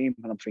out of the team.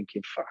 And I'm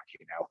thinking, fuck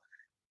you know.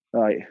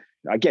 Like,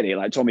 I get it.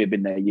 Like, Tommy had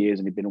been there years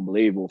and he'd been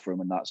unbelievable for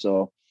him and that.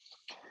 So,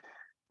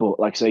 but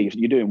like I say,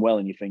 you're doing well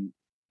and you think,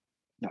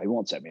 no, he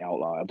won't take me out.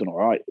 Like, I've done all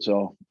right.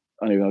 So,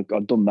 anyway,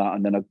 I've done that.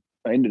 And then I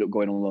ended up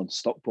going on loan to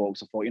Stockport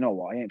because I thought, you know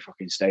what, I ain't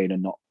fucking staying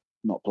and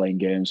not playing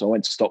games. So I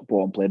went to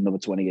Stockport and played another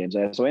 20 games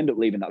there. So I ended up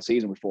leaving that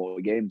season with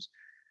 40 games,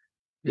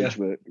 which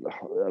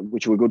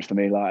were good for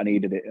me. Like, I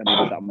needed it. I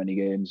needed that many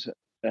games.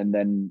 And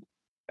then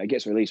I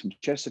gets released from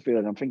Chesterfield,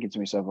 and I'm thinking to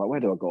myself, like, where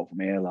do I go from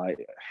here?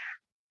 Like,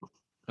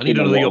 I need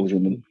another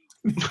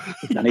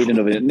I need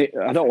another.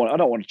 I don't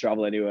want to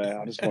travel anywhere.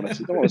 I just want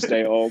to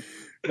stay at home.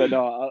 But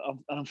no,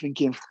 I'm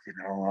thinking, you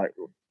know, like,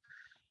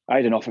 I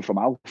had an offer from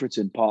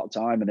Alfreton part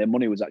time, and their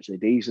money was actually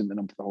decent.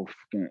 And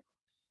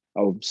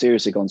I was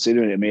seriously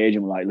considering it. My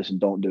agent was like, "Listen,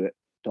 don't do it.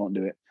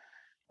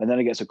 And then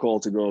I gets a call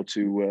to go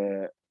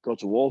to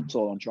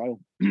Walsall on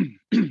trial.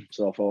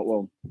 So I thought,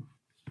 well,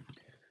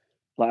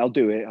 like, I'll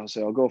do it. I'll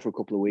say I'll go for a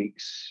couple of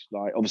weeks.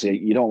 Like, obviously,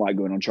 you don't like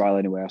going on trial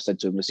anyway. I said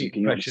to him, "Listen,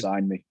 can you not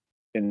sign me?"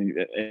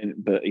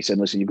 But he said,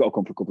 "Listen, you've got to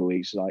come for a couple of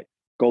weeks." Like,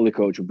 goalie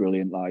coach was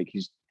brilliant. Like,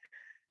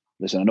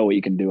 listen, I know what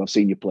you can do. I've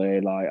seen you play.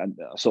 Like, I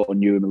sort of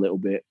knew him a little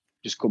bit.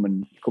 Just come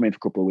in for a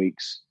couple of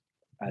weeks.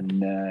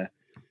 And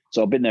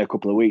so I've been there a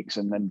couple of weeks,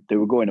 and then they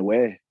were going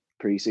away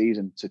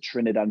pre-season to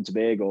Trinidad and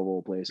Tobago, of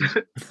all places.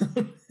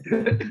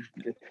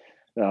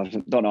 I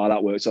don't know how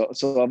that works.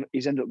 So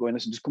he's ended up going,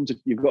 "Listen,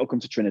 you've got to come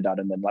to Trinidad,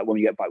 and then, like, when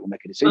we get back, we'll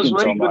make a decision."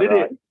 That's so I'm really like,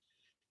 good, right.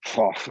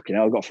 Oh, fucking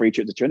hell, I got a free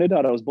trip to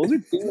Trinidad. I was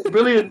buzzing.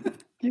 Brilliant.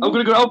 I'm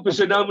going to go out and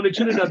say, now I'm going to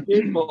Trinidad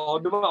paid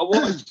for, no matter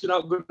what, it's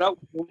not good out.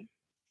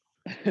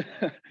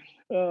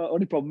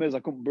 Only problem is I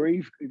couldn't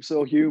breathe. It was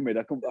so humid.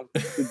 I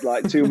did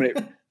like 2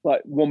 minute,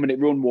 like 1 minute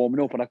run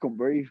warming up, and I couldn't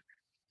breathe.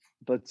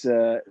 But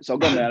so I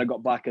got there and I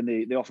got back, and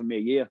they offered me a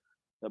year.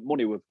 The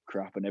money was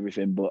crap and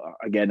everything, but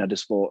again, I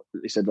just thought,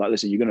 they said, like,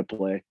 "Listen, you're going to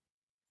play.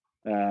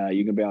 You're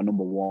going to be our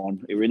number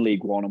one." It were in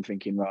League One. I'm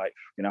thinking, right,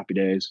 fucking happy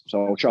days.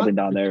 So I was traveling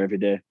down there every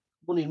day.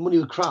 Money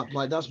was crap.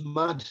 Like, that's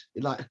mad.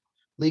 Like,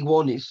 League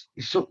One is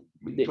so.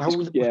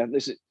 Yeah,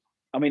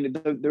 I mean,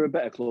 they're a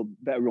better club,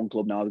 better run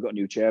club now. They've got a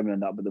new chairman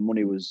and that, but the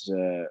money was,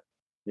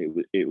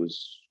 it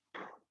was.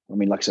 I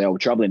mean, like I say, I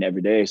was traveling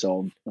every day,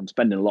 so I'm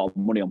spending a lot of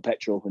money on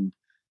petrol, and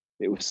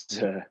it was.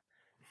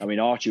 I mean,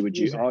 Archie were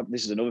due.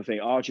 This is another thing.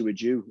 Archie were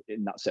due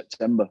in that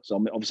September, so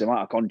obviously I'm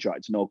out of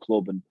contract to no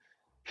club, and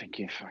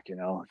thinking, fucking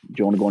hell, do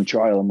you want to go on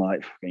trial? I'm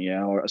like, fucking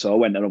yeah. All right. So I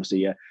went, and obviously,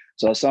 yeah.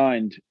 So I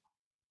signed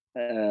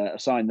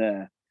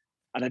there,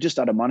 and I just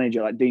had a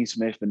manager like Dean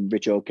Smith and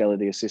Rich O'Kelly,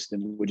 the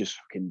assistant, were just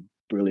fucking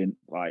brilliant.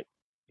 Like,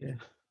 yeah,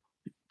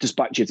 just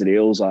backed you to the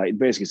hills. Like,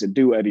 basically said,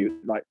 do whatever you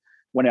like.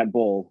 When I had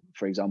ball,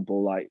 for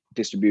example, like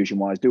distribution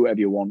wise, do whatever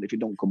you want. If you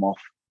don't come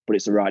off, but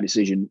it's the right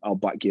decision, I'll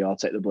back you. I'll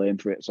take the blame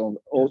for it. So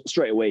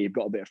straight away, you've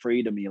got a bit of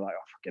freedom. And you're like,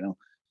 oh, fucking hell,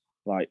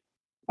 like,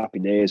 happy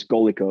days.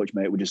 Goalie coach,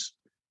 mate, we're just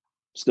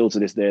still to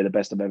this day the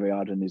best I've ever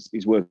had, and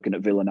he's working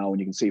at Villa now, and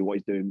you can see what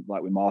he's doing.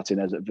 Like with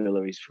Martinez at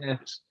Villa,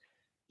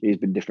 he's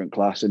been different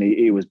class, and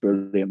he was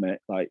brilliant, mate.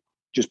 Like,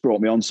 just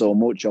brought me on so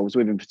much. I was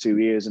with him for 2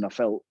 years, and I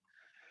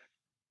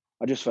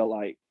just felt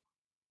like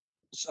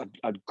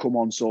I'd come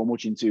on so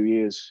much in 2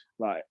 years,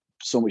 like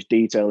so much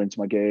detail into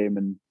my game,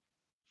 and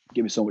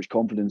give me so much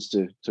confidence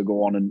to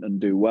go on and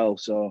do well.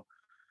 So,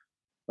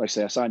 like I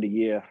say, I signed a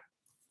year,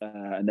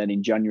 and then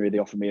in January they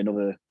offered me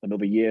another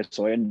year.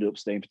 So I ended up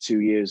staying for 2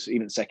 years.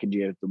 Even the second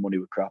year, the money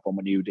was crap on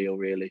my new deal,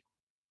 really.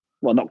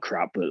 Well, not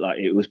crap, but like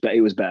it was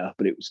better,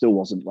 but it still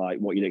wasn't like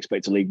what you'd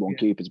expect a League One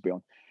keeper to be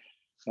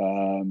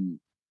on.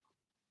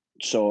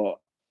 So,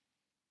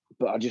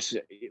 but I just,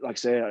 like I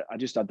say, I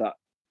just had that.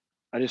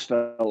 I just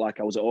felt like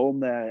I was at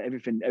home there.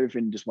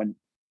 Everything just went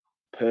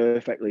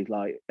perfectly.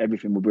 Like,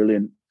 everything was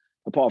brilliant.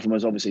 Apart from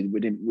us, obviously, we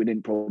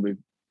didn't probably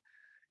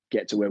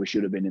get to where we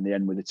should have been in the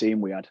end with the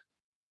team we had.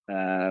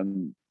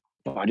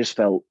 But I just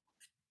felt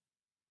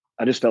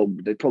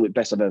probably the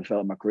best I've ever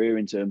felt in my career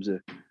in terms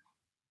of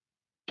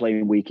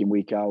playing week in,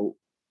 week out.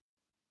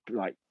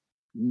 Like,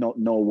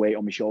 no weight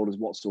on my shoulders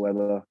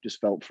whatsoever. Just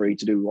felt free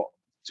to do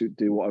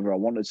whatever I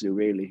wanted to do,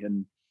 really.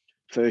 And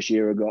first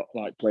year I got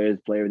like player of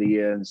the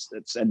year, and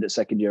at the end of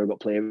second year I got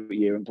player of the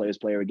year and players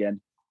player again.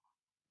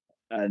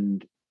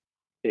 And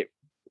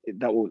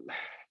that was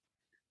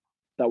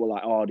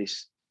like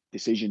hardest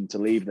decision to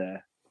leave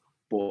there.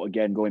 But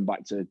again, going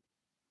back to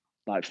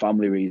like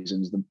family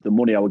reasons, the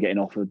money I was getting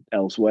offered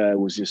elsewhere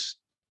was just,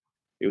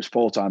 it was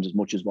 4 times as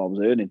much as what I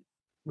was earning.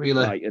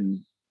 Really? Like,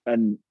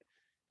 and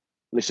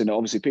listen,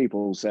 obviously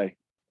people say,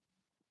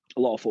 a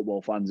lot of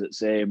football fans are the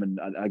same, and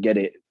I get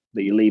it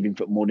that you're leaving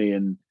for money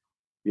and,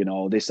 you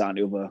know, this, that, and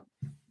the other.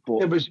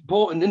 But it's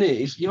important, isn't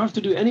it? You have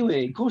to do it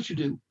anyway. Of course you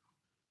do.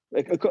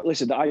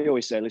 Listen, I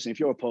always say, listen, if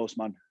you're a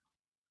postman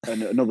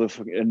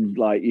and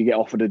like you get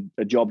offered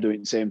a job doing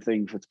the same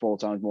thing for 4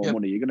 times more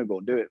money, you're going to go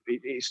and do it.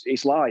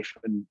 It's life.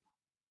 And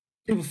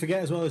People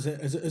forget as well as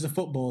a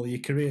footballer,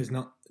 your career is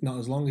not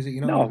as long as it.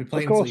 You're not No, going to be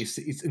playing of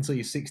until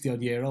you're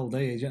 60-odd-year-old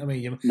age. You know what I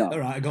mean? No. All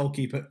right, a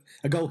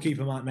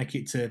goalkeeper might make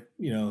it to,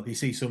 you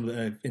see some that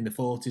are in the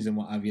 40s and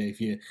what have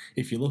you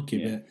if you're lucky.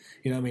 Yeah. But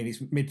you know what I mean?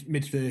 It's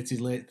mid 30s,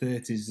 late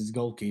 30s as a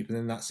goalkeeper, and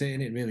then that's it.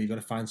 Innit? Really, you've got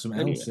to find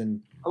something else.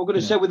 And I'm going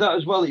to say with that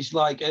as well, it's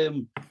like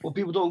what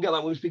people don't get,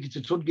 like when we're speaking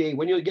to Tudgate,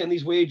 when you're getting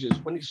these wages,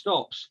 when it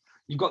stops,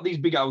 you've got these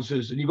big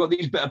houses and you've got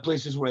these better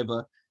places,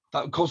 wherever.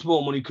 That costs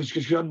more money because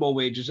you had more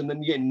wages, and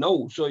then you're getting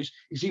no. So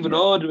it's even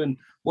harder and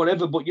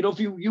whatever. But you know,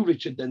 for you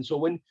Richard, then, so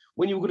when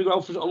you were going to go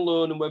out for on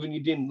loan and whether you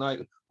didn't,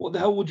 like, what the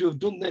hell would you have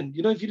done then?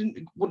 You know, if you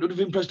didn't want to have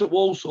impressed at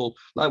Walsall,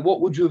 like,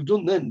 what would you have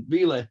done then,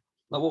 really?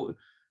 Like, what?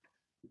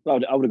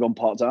 I would have gone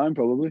part-time,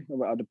 probably.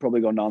 I'd have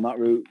probably gone down that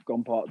route,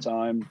 gone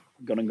part-time,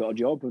 gone and got a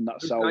job, and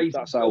that's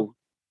how.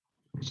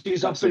 See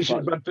yourself finishing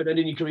at Bradford,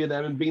 ending your career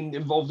there, and being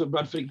involved at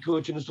Bradford,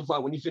 coaching and stuff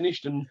like when you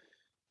finished, and.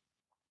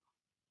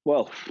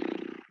 Well,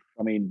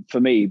 I mean, for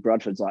me,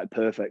 Bradford's like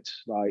perfect.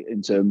 Like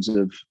in terms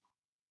of,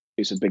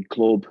 it's a big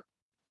club.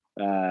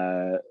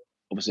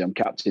 Obviously, I'm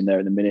captain there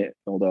at the minute.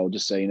 Although I was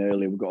just saying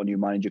earlier, we've got a new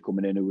manager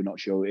coming in who we're not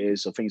sure who it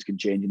is, so things can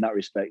change in that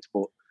respect.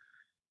 But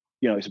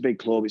you know, it's a big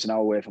club. It's an hour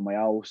away from my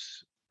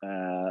house.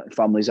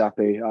 Family's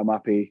happy. I'm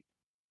happy.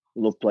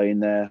 Love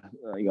playing there.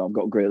 You know, I've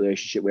got a great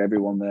relationship with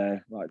everyone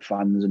there, like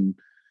fans and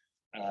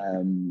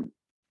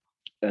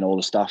all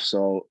the staff.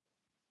 So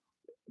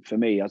for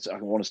me, I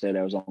want to stay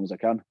there as long as I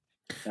can.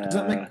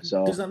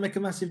 Does that make a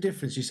massive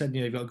difference? You said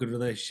you've got a good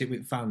relationship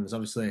with fans.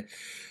 Obviously,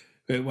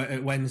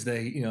 at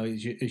Wednesday,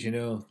 as you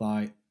know,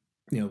 like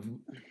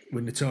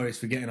we're notorious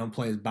for getting on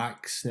players'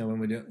 backs. When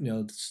we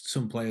do,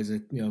 some players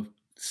are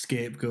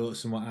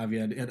scapegoats and what have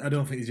you. I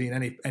don't think there's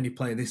been any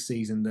player this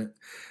season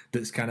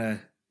that's kind of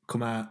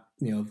come out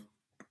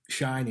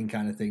shining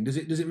kind of thing. Does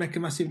it make a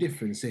massive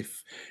difference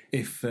if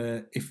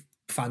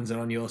fans are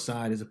on your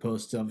side as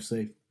opposed to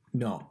obviously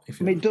not?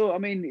 I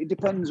mean, it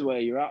depends where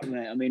you're at,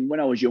 mate. I mean,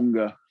 when I was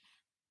younger,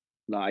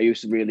 like I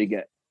used to really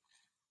get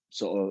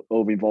sort of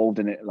over involved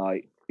in it,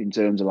 like in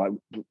terms of like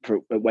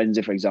at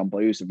Wednesday, for example,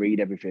 I used to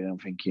read everything and I'm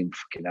thinking,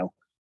 fucking hell,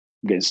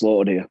 I'm getting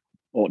slaughtered here.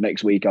 Or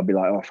next week I'd be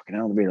like, oh fucking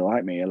hell, they really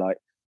like me. Like,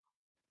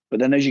 but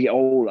then as you get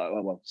older,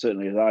 well,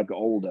 certainly as I've got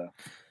older,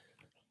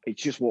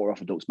 it's just water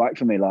off a duck's back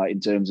for me, like in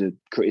terms of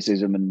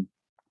criticism. And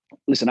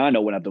listen, I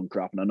know when I've done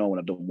crap and I know when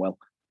I've done well.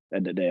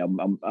 At the end of the day,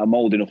 I'm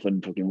old enough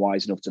and fucking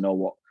wise enough to know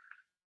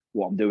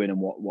what I'm doing and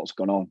what's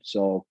gone on.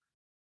 So,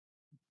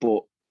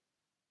 but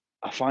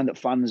I find that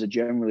fans are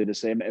generally the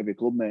same at every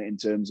club, mate, in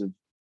terms of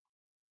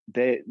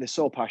they're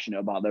so passionate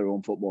about their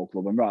own football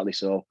club, and rightly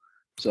so.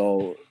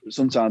 So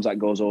sometimes that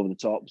goes over the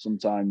top.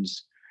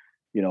 Sometimes,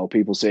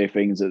 people say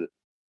things that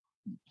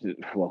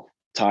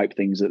type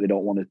things that they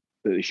don't want to,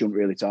 that they shouldn't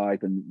really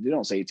type, and they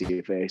don't say it to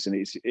your face, and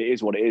it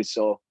is what it is.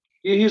 So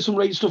you hear some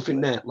right stuff in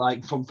there,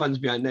 like from fans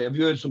behind there. Have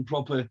you heard some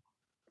proper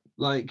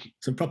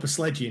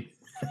sledging?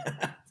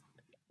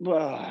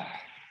 Well,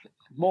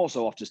 more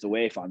so off just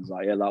away fans,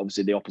 like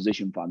obviously the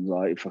opposition fans,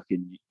 like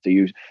fucking they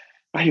use.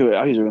 I used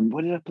to remember,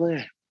 where did I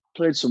play?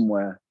 Played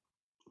somewhere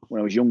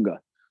when I was younger,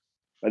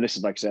 and this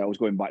is like I say, I was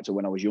going back to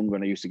when I was younger,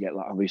 and I used to get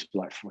I used to be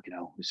like, fucking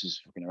hell, this is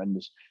fucking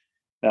horrendous.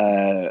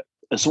 And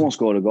someone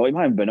scored a goal. It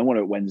might have been I won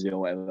it Wednesday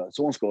or whatever.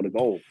 Someone scored a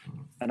goal,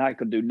 and I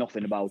could do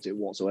nothing about it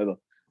whatsoever.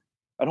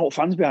 And all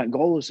fans behind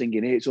goal are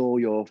singing, "It's all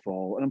your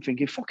fault," and I'm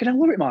thinking, fucking hell,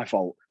 what is my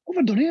fault? What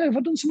have I done here? Have I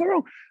done something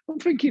wrong? I'm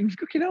thinking,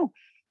 fucking hell.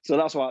 So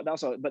that's why.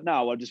 But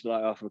now I'd just be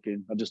like,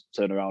 I just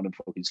turn around and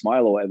fucking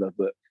smile or whatever.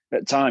 But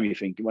at the time, you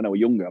think when I was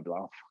younger, I'd be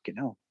like, oh fucking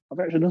hell, I've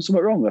actually done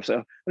something wrong.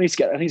 I need to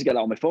get that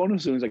on my phone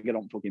as soon as I get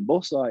on fucking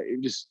bus. Like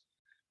it just.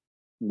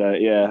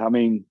 But yeah, I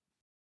mean,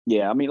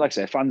 like I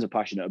say, fans are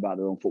passionate about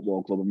their own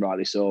football club, and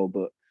rightly so.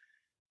 But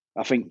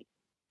I think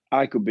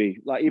I could be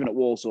like, even at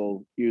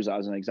Walsall, use that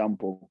as an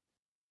example.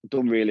 I've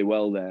done really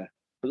well there,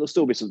 but there'll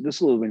still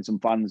been some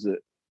fans that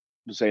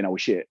are saying I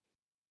was shit,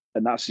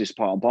 and that's just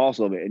part and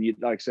parcel of it. And you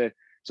like I say.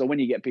 So when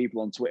you get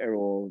people on Twitter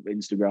or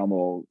Instagram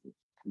or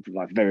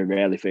like very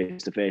rarely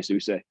face to face who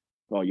say,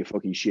 "Oh, you're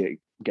fucking shit,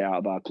 get out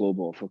of our club,"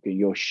 or "fucking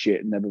you're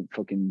shit, never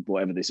fucking,"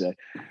 whatever they say,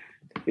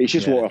 it's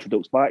just water off a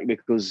duck's back,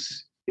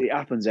 because it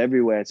happens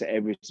everywhere to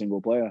every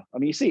single player. I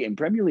mean, you see it in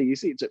Premier League, you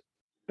see it to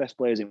best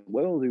players in the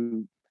world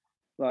who,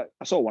 like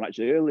I saw one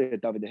actually earlier.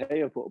 David De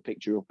Gea put a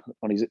picture up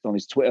on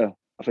his Twitter.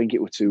 I think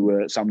it was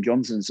to Sam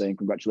Johnson saying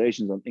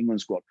congratulations on England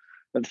squad.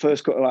 And the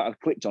first I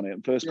clicked on it,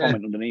 and first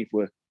comment underneath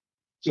were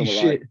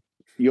something like,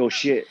 "You're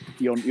shit.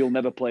 You'll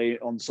never play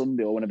on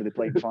Sunday or whenever they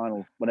play in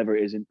final, whenever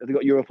it is. Have they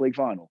got Europa League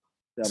final?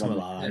 Something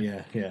like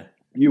that, yeah.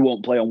 You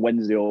won't play on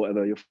Wednesday or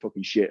whatever. You're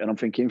fucking shit." And I'm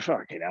thinking,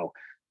 fucking hell,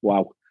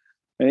 wow.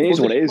 And it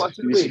is what it is.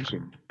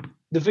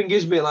 The thing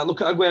is, mate, like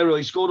look at Aguero.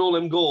 He scored all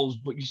them goals,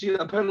 but you see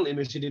that penalty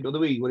miss he did the other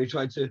week when he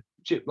tried to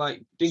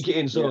dink it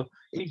in. So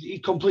he's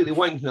completely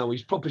wanked now.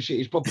 He's proper shit.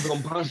 He's proper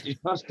gone past. He's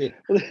past it.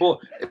 But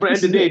at the end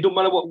of the day, don't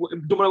matter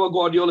what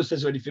Guardiola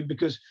says or anything,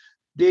 because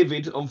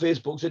David on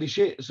Facebook said he's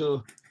shit.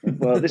 So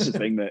well, this is the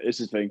thing, mate. This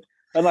is the thing.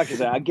 And like I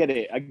say, I get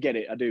it.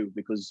 I do,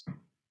 because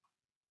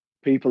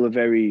people are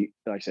very,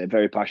 like I said,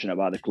 very passionate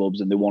about the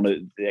clubs, and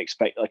they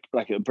expect,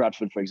 like at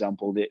Bradford, for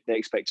example, they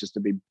expect us to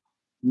be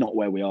not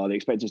where we are. They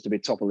expect us to be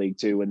top of League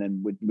Two, and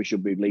then we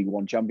should be League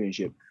One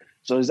Championship.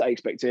 So there's that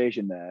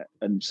expectation there,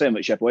 and same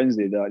at Sheffield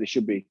Wednesday. They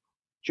should be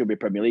a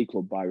Premier League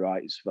club by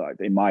rights, like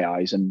in my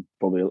eyes, and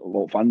probably a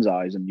lot of fans'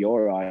 eyes and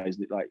your eyes.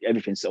 Like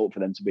everything's set up for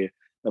them to be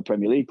a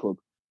Premier League club.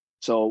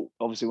 So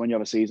obviously, when you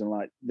have a season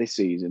like this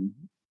season,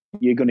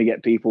 you're going to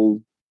get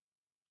people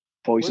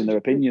voicing their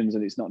opinions,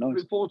 and it's not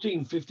nice.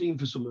 14, 15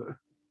 for summer.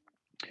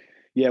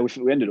 Yeah,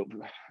 we ended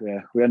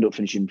up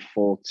finishing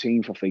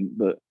 14th, I think,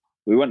 but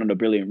we went on a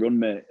brilliant run,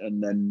 mate.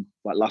 And then,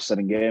 like, last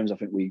 7 games, I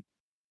think we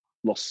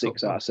lost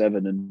 6 out of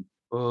 7, and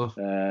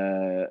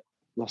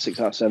lost 6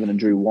 out of 7 and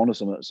drew 1 or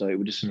something. So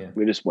we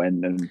just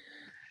went, and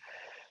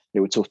it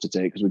was tough to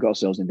take because we got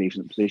ourselves in a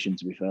decent position.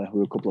 To be fair, we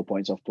were a couple of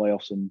points off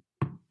playoffs, and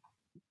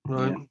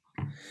right. Yeah.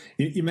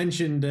 You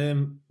mentioned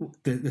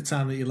the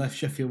time that you left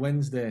Sheffield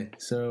Wednesday.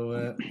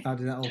 So how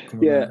did that all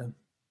come about? Then?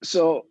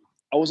 So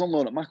I was on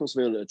loan at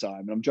Macclesfield at the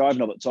time, and I'm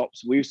driving up at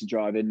Tops. We used to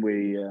drive in.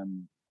 There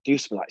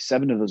used to be like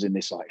 7 of us in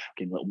this like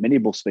fucking little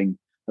minibus thing.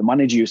 The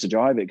manager used to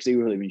drive it because he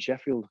was living in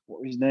Sheffield.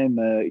 What was his name?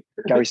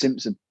 Gary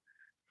Simpson.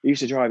 He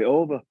used to drive it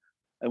over,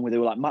 and they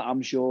were like Matt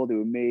Amshaw. There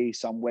were me,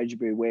 Sam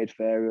Wedgbury, Wade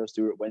Farios.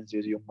 They were at Wednesday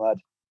as a young lad,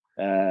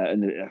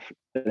 and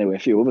anyway, a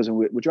few others. And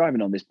we're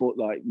driving on this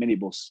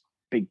minibus.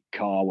 Big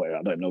car, where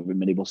I don't know if it's a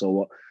minibus or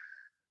what.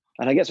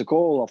 And I get a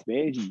call off the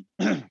agent,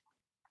 and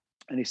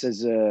he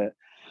says,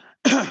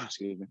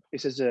 excuse me, he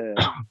says,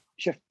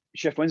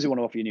 Chef Wednesday want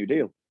to offer you a new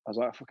deal. I was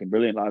like, fucking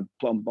brilliant. Like,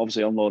 I'm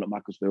obviously on loan at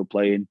Macclesfield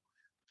playing,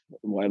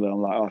 whatever.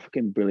 I'm like, oh,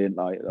 fucking brilliant.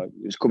 Like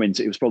it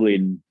was probably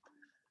in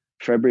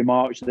February,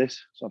 March, this.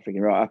 So I'm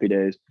thinking, right, happy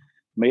days.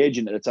 My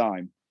agent at the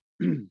time,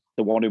 the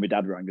one who my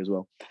dad rang as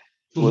well,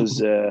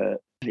 was,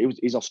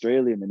 he's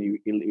Australian, and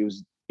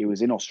he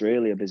was in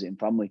Australia visiting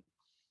family.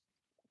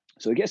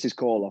 So he gets his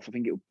call off. I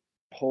think it was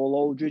Paul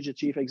Aldridge, the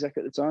chief exec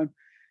at the time.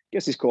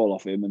 Gets his call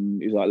off him, and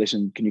he's like,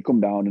 "Listen, can you come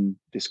down and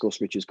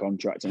discuss Richard's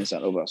contract?" And it's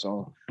that over.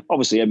 So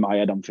obviously in my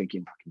head, I'm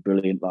thinking, "Fucking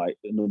brilliant! Like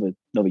another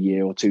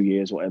year or 2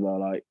 years, whatever.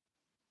 Like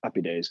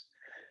happy days."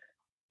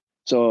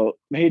 So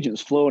my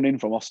agent's flown in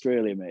from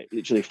Australia, mate.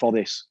 Literally for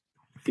this,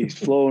 he's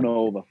flown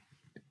over.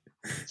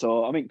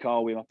 So I'm in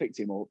car with him. I picked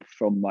him up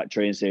from like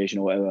train station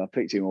or whatever. I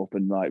picked him up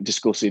and like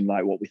discussing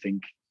like what we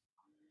think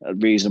a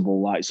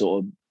reasonable like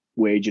sort of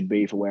wage would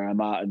be for where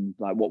I'm at, and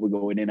like what we're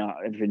going in at.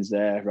 Everything's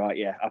there, right?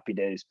 Yeah, happy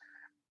days.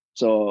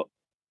 So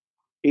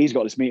he's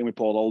got this meeting with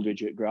Paul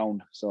Aldridge at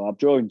ground. So I've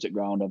drove him to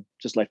ground. I've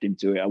just left him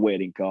to it. I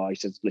waited in car. He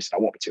says, "Listen,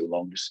 I won't be too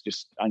long.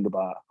 Just hang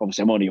about."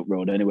 Obviously, I'm only up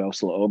road anyway. I'm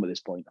still at home at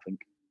this point, I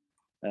think.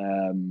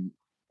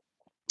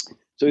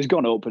 So he's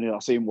gone up, and I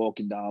see him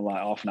walking down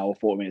like half an hour,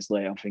 40 minutes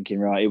later. I'm thinking,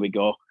 right, here we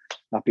go.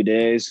 Happy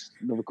days.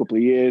 Another couple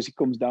of years. He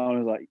comes down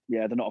and is like,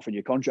 "Yeah, they're not offering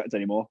you a contract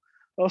anymore."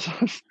 I was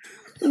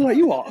like,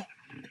 "You what?"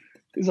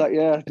 He's like,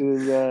 "Yeah,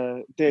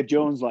 Dave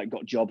Jones like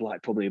got a job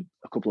like probably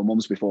a couple of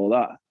months before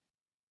that,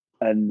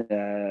 and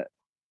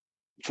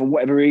for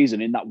whatever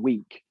reason in that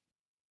week,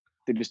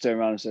 they just turned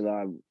around and said,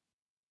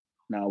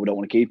 no, we don't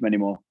want to keep him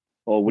anymore,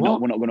 or we're not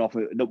going to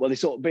offer." Well, they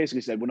sort of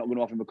basically said, "We're not going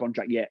to offer him a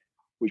contract yet,"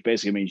 which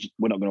basically means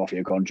we're not going to offer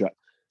you a contract.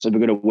 So we're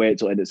going to wait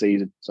till the end of the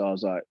season. So I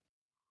was like,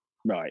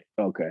 right,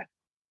 okay.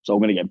 So I'm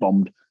going to get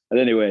bombed. And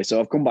anyway, so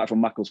I've come back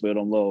from Macclesfield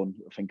on loan,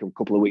 I think a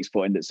couple of weeks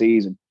before end of the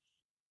season.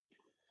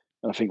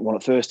 And I think one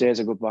of the first days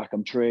I go back,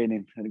 I'm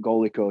training, and the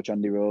goalie coach,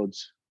 Andy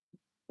Rhodes,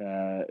 who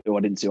I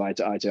didn't see eye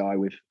to eye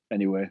with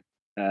anyway,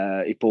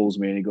 he pulls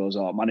me and he goes,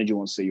 "Oh, manager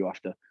wants to see you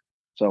after."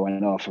 So I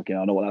went, "Oh, fucking,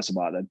 I know what that's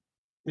about then."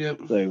 Yeah.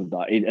 So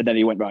and then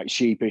he went right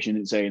sheepish and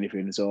didn't say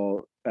anything.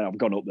 So I've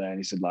gone up there and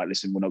he said, like,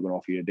 "Listen, we're not going to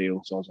offer you a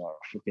deal." So I was like,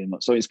 "Fucking."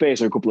 So in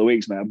space of a couple of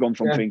weeks, mate, I've gone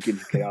from thinking,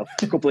 okay,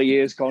 a couple of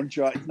years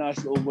contract,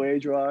 nice little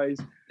wage rise,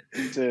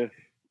 to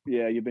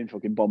you've been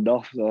fucking bombed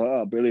off.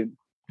 So brilliant.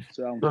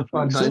 So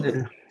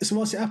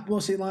what's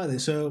it like then?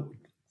 So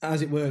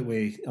as it worked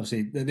with,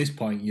 obviously at this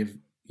point you've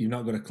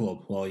not got a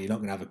club, or you're not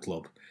going to have a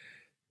club.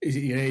 Is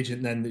it your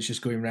agent then that's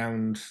just going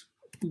around,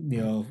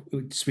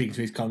 speaking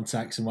to his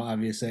contacts and what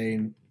have you,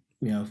 saying,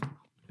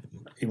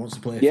 he wants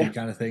to play a few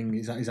kind of thing?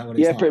 Is that what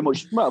it's like? Pretty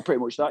much. Well, pretty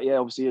much that. Yeah,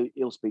 obviously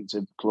he'll speak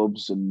to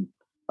clubs, and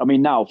I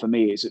mean now for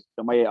me,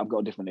 I've got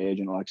a different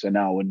agent, like I say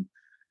now, and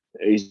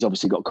he's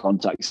obviously got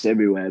contacts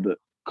everywhere. But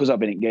because I've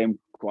been in game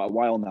quite a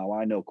while now,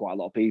 I know quite a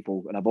lot of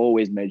people, and I've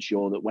always made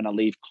sure that when I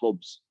leave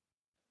clubs,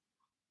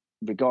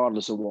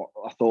 regardless of what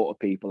I thought of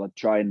people, I'd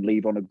try and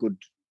leave on a good,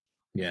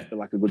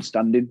 like a good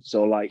standing.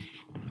 So, like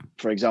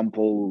for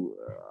example,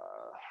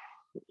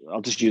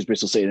 I'll just use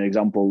Bristol City as an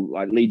example.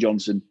 Like Lee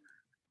Johnson,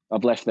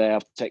 I've left there.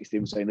 I've texted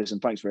him saying, "Listen,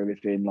 thanks for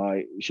everything.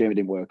 Like, shame it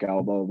didn't work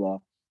out. Blah blah blah."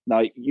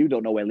 Now you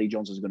don't know where Lee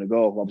Johnson's going to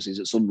go. Obviously, he's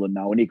at Sunderland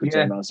now, and he could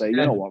turn around and say, "You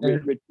know what,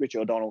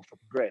 Richard O'Donnell,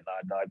 great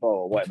lad, like,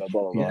 blah whatever,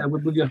 blah blah." Yeah,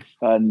 would you?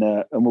 And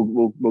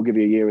we'll give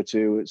you a year or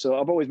two. So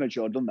I've always made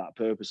sure I've done that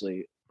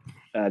purposely,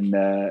 and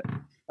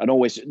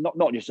always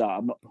not just that.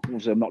 I'm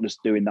not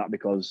just doing that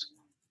because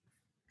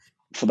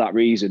for that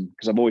reason,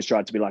 because I've always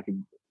tried to be like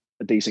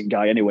a decent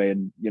guy anyway,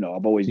 and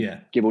I've always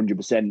give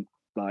 100%.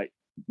 like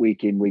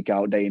week in, week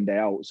out, day in, day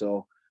out.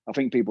 So I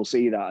think people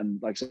see that,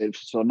 and like I said,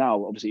 so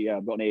now obviously, yeah,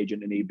 I've got an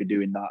agent and he'd be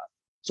doing that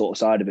sort of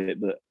side of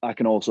it, but I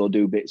can also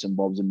do bits and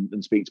bobs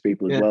and speak to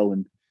people as well.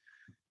 And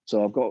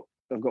so I've got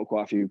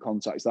quite a few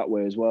contacts that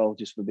way as well,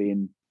 just for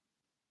being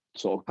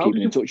sort of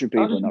keeping in touch with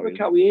people. How does it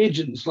work out with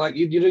agents? Like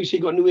you know, you say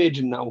you got a new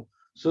agent now,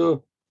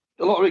 so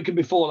a lot of it can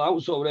be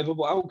fallouts or whatever.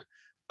 But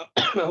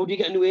how do you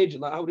get a new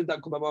agent? Like, how did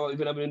that come about?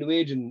 Even having a new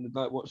agent,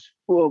 like what's?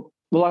 Well,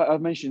 I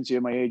mentioned to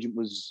you, my agent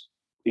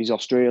he's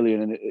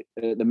Australian, and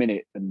at the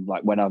minute, and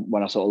like when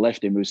I sort of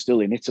left him, he was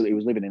still in Italy. He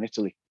was living in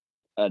Italy,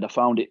 and I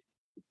found it.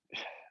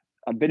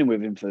 I'd been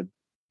with him for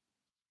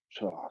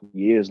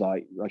years,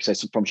 like I said,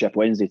 from Chef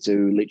Wednesday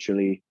to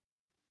literally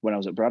when I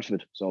was at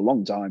Bradford. So a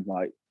long time,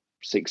 like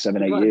 6,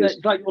 7, 8 years.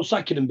 It's like you're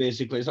sacking him,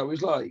 basically. Is that what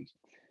it's like?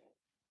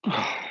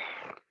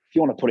 If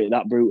you want to put it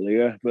that brutally,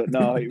 yeah. But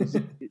no, it was.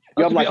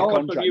 You have like a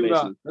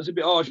contract. That's a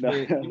bit harsh,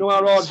 mate. You know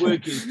how hard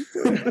work is.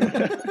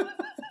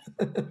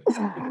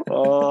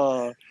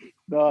 Oh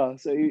no!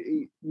 So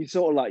you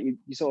sort of like you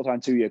sort of sign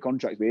 2-year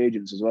contracts with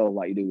agents as well,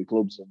 like you do with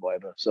clubs and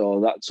whatever.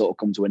 So that sort of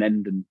come to an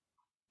end, and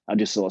I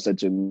just sort of said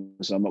to him,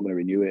 "So I'm not going to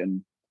renew it."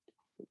 And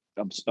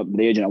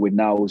the agent I'm with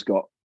now he's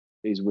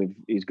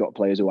got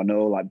players who I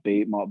know, like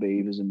Mark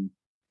Beavers, and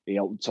he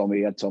helped Tommy.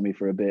 He had Tommy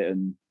for a bit,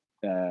 and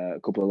a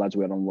couple of lads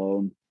we had on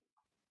loan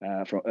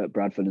at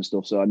Bradford and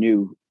stuff. So I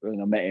knew,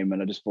 and I met him,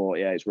 and I just thought,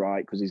 yeah, it's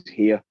right because he's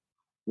here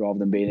rather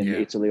than being in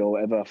Italy or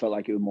whatever. I felt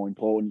like it was more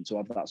important to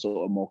have that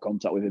sort of more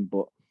contact with him.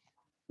 But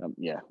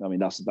yeah, I mean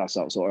that's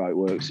sort of how it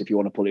works. If you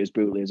want to put it as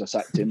brutally as I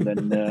sacked him,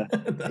 then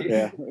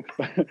yeah.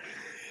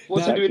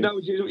 What's he doing now?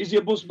 Is he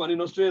a busman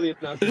in Australia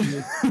now?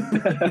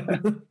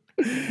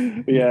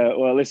 Yeah,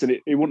 well,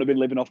 listen, he wouldn't have been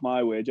living off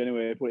my wage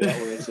anyway. Put it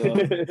that way. So.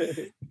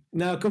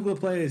 Now, a couple of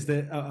players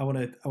that I want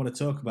to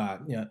talk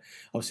about. Yeah,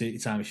 obviously, at the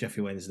time of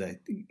Sheffield Wednesday,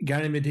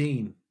 Gary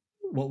Medine.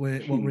 What were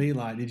he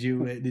like? Did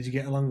you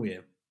get along with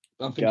him?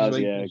 I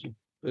think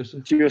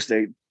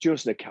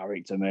just a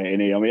character, mate.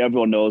 Innit? I mean,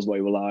 everyone knows what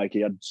he was like.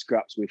 He had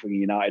scraps with fucking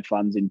United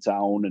fans in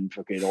town and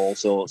fucking all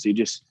sorts.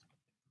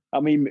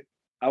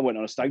 I went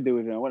on a stag do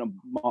with him. I went on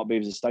Mark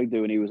Beavers' stag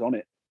do and he was on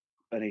it,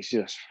 and he's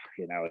just,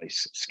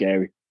 it's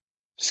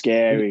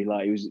scary.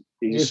 Like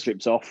he just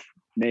strips off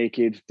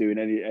naked, doing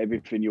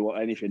everything you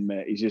want, anything,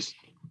 mate.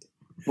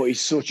 But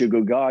he's such a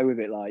good guy with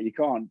it. Like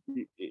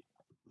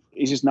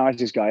he's just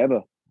nicest guy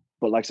ever.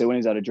 But like I say, when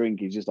he's had a drink,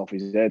 he's just off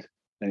his head,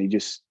 and he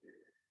just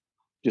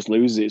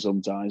loses it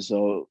sometimes.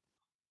 So,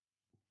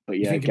 but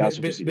yeah, Gaz,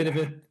 bit of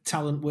a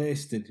talent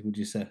wasted, would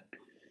you say?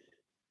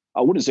 I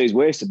wouldn't say he's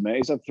wasted, mate.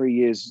 He's had 3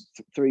 years,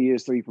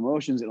 3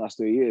 promotions in the last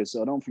 3 years,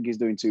 so I don't think he's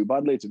doing too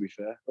badly. To be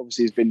fair,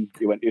 obviously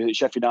he was at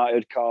Sheffield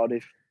United,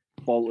 Cardiff,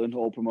 Bolton,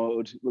 all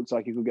promoted. Looks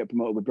like he could get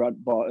promoted with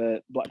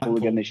Blackpool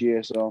again this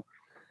year. So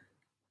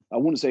I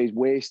wouldn't say he's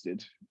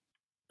wasted.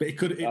 But he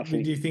could. Do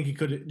you think he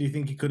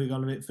could have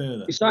gone a bit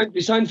further? He signed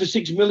for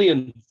 $6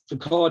 million for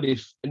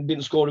Cardiff and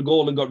didn't score a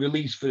goal and got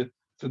released for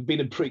being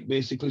a prick,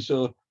 basically.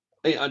 So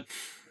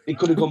he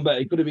could have gone better.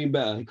 He could have been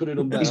better. He could have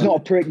done better. He's not a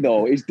prick,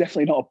 though. He's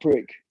definitely not a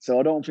prick. So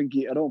I don't think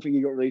he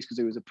got released because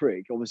he was a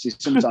prick. Obviously,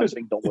 sometimes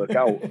things don't work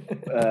out.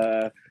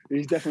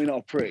 He's definitely not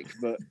a prick.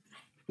 But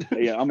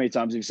yeah, how many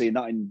times have you seen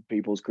that in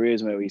people's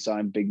careers, where we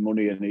sign big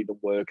money and it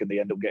don't work and they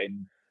end up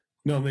getting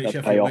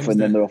a payoff and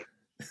then they're off.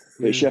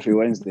 It's Sheffield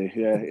Wednesday.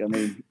 Yeah, I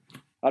mean,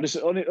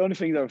 only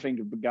thing that I think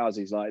of Gaz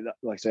is like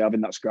I say,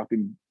 having that scrap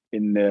in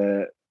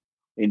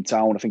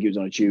town. I think it was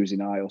on a Tuesday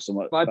night or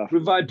something.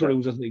 Viper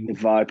Rooms, I think.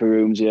 Viper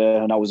Rooms,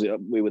 yeah. And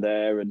we were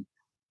there, and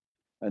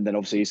then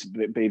obviously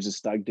Beaves'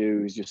 stag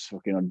do. He's just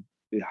fucking on.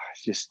 Yeah,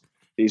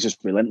 he's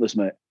just relentless,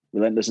 mate.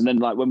 Relentless. And then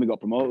like when we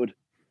got promoted,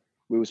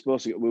 we were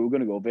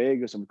going to go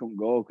Vegas and we couldn't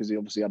go because he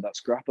obviously had that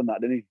scrap and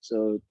that, didn't he?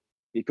 So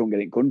he couldn't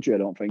get in country, I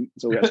don't think.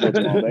 So we had to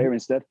go to Marbella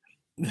instead.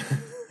 Yeah.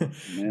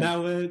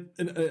 Now,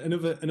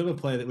 another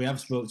player that we have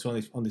spoke to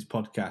on this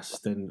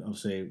podcast, and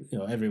obviously,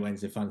 every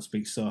Wednesday fan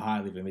speaks so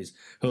highly of him, is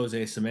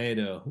Jose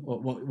Semedo.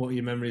 What are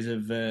your memories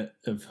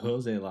of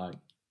Jose like?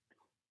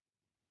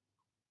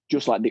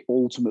 Just like the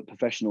ultimate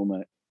professional,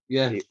 mate.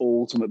 Yeah, the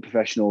ultimate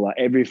professional. Like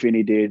everything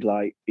he did,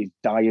 like his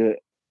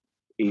diet,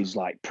 his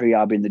like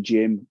prehab in the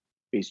gym,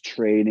 his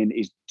training,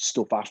 his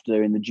stuff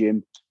after in the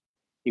gym.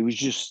 He was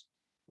just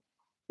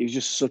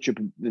such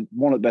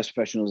one of the best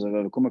professionals I've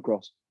ever come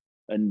across.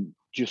 And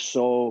just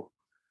so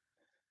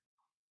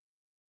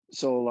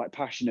like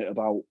passionate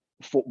about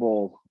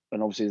football,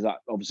 and obviously that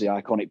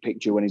iconic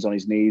picture when he's on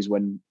his knees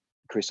when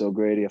Chris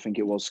O'Grady, I think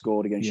it was,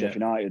 scored against Sheffield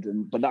United,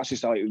 but that's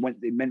just how it went.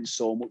 It meant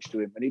so much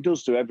to him, and he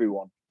does to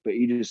everyone. But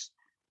he just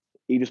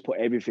put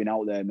everything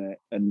out there, mate.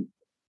 And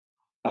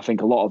I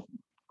think a lot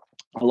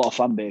of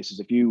fan bases,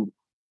 if you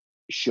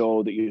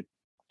show that you're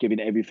giving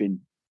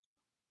everything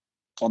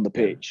on the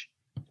pitch,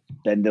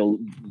 then they'll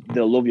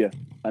love you.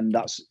 And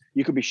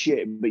you could be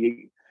shit, but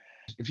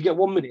If you get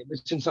 1 minute,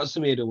 listen to that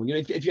Semedo one. You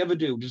know, if you ever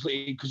do, just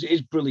because it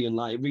is brilliant.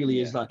 Like it really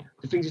is. Like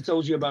the things he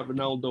tells you about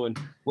Ronaldo and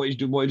what he's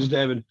doing, what he does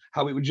there, and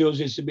how it was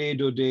Jose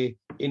Semedo day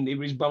in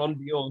his Ballon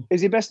d'Or.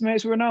 Is he best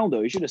mates with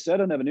Ronaldo? You should have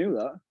said. I never knew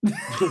that.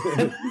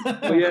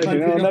 But yeah,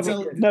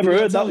 never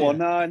heard that one.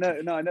 No, I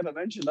never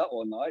mentioned that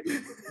one. Like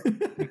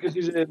because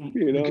he's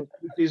because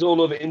he's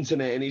all over the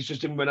internet and he's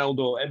just in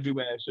Ronaldo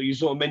everywhere. So you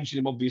sort of mention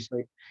him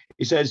obviously.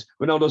 He says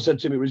Ronaldo said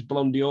to him it was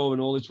Ballon d'Or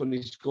and all this when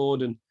he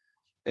scored and.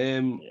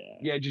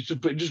 Just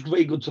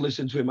very good to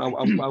listen to him.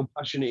 How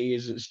passionate he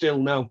is still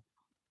now.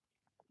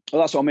 Well,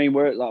 that's what I mean.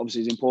 We're like,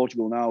 obviously he's in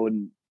Portugal now,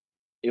 and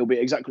he'll be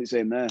exactly the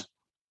same there.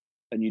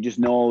 And you just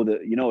know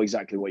that you know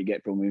exactly what you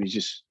get from him. He's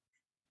just,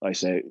 like I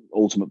say,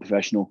 ultimate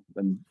professional,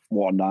 and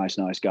what a nice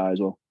guy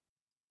as well.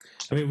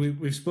 I mean,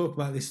 we've spoke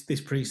about this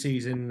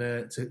pre-season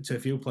to a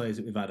few players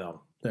that we've had on,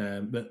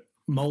 but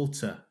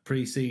Malta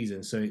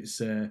pre-season. So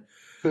it's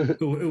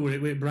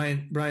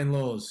Brian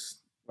Laws.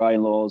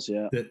 Brian Laws,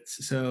 yeah.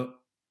 So.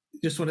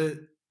 Just want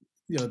to,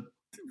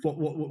 what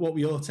were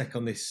your take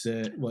on this?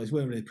 It weren't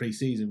really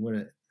pre-season, were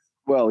it?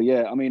 Well,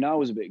 yeah. I mean, I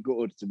was a bit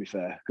gutted, to be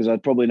fair, because I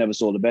probably never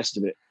saw the best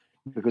of it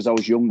because I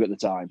was young at the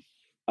time,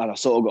 and I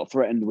sort of got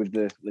threatened with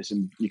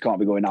listen, you can't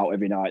be going out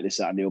every night, this,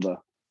 that, and the other.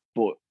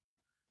 But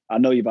I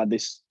know you've had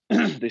this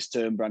this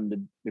term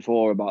branded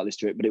before about this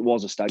trip, but it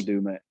was a stag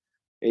do, mate.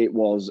 It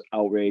was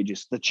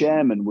outrageous. The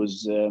chairman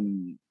was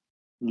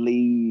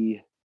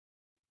Lee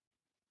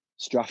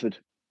Strafford,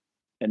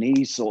 and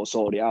he sort of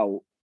sorted it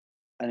out.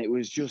 And it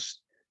was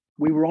just,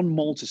 we were on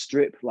Malta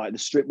Strip, like the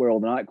strip where all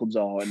the nightclubs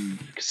are and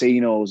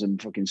casinos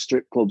and fucking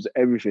strip clubs,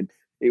 everything.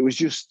 It was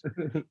just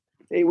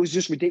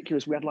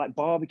ridiculous. We had like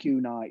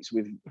barbecue nights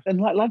and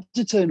like lads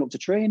to turn up to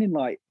training,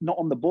 like not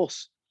on the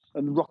bus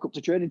and rock up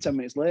to training 10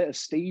 minutes later,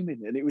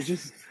 steaming. And it was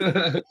just,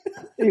 I'm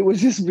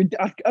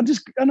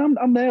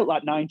there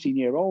like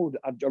 19-year-old.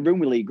 I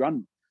roomed with Lee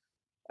Grant.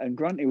 And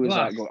Granty was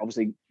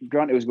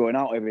Granty was going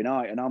out every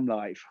night. And I'm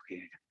like,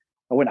 fucking,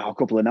 I went out a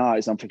couple of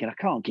nights. I'm thinking, I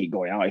can't keep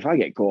going out. If I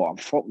get caught, I'm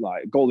fucked.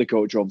 Like, goalie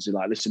coach obviously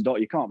like, listen, Doc,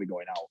 you can't be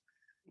going out.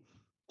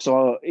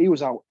 So he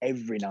was out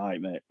every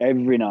night, mate,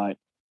 every night.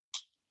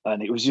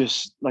 And it was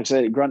just, like I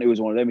said, Granty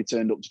was one of them. He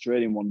turned up to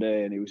training one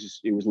day and he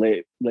was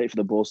late for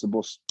the bus.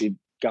 The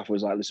gaffer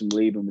was like, listen,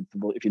 leave him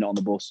if you're not on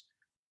the bus.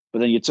 But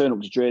then you turn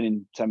up to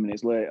training 10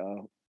 minutes later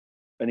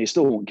and he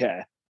still won't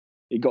care.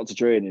 He got to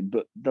training,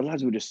 but the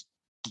lads were just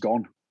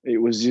gone.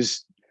 It was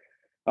just,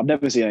 I've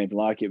never seen anything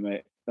like it,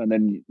 mate. And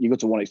then you go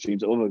to one extreme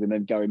to other, and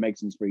then Gary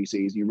Megson's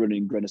pre-season, you're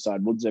running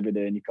Grenoside Woods every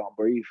day and you can't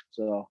breathe.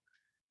 So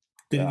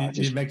did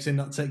Megson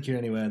not take you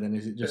anywhere then?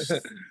 Is it just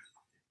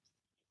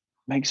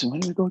Megson? Where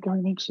did we go, Gary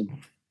Megson?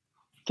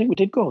 I think we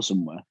did go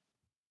somewhere.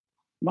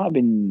 Might have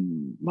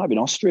been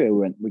Austria we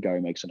went with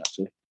Gary Megson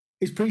actually.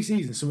 Is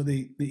pre-season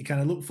something that you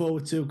kind of look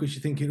forward to because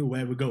you're thinking,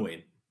 where we're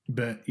going,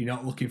 but you're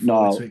not looking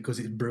forward to it because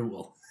it's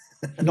brutal?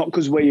 Not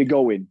because where you're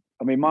going.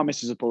 I mean, my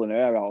missus is pulling her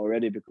hair out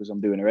already because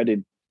I'm doing her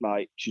heading.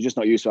 Like, she's just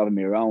not used to having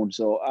me around.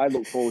 So I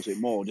look forward to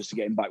it more just to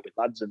getting back with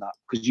lads and that.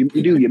 Because you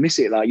miss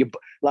it.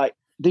 Like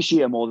this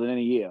year more than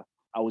any year,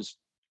 I was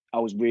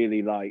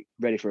really like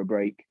ready for a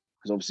break.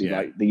 Because obviously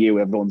like the year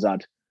everyone's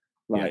had,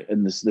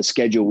 and the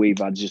schedule we've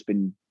had has just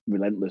been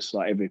relentless.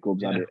 Like every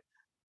club's had it.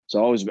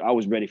 So I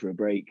was ready for a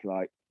break.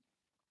 Like,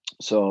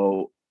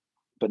 so,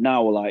 but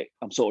now like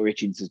I'm sort of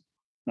itching to.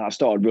 I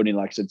started running,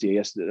 like I said to you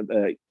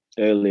yesterday,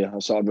 earlier. I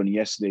started running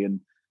yesterday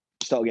and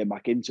start getting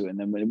back into it, and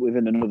then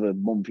within another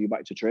month you're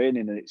back to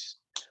training and it's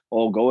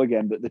all go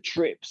again. But the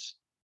trips,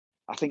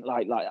 I think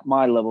like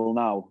my level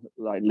now,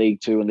 like League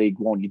 2 and League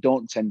 1, you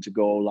don't tend to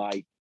go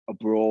like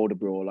abroad.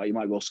 Like you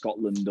might go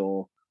Scotland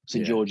or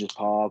St George's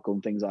Park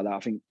and things like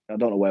that. I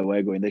don't know where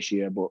we're going this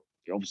year, but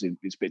obviously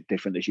it's a bit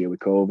different this year with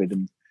COVID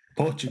and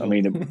Portugal. I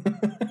mean,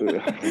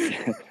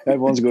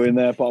 everyone's going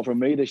there apart from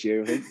me this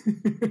year, I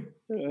think.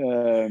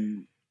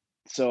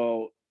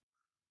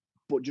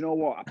 But you know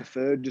what? I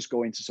prefer just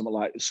going to somewhere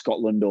like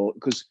Scotland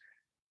because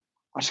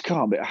I just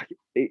can't.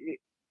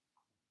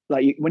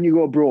 When you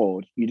go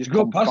abroad, you just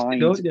go past it,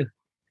 don't you?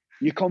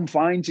 You're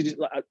confined to just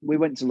like we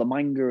went to La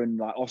Manga and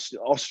like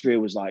Austria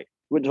was like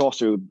we went to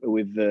Austria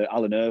with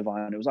Alan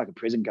Irvine. It was like a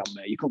prison camp,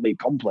 mate. You couldn't leave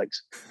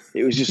complex.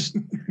 It was just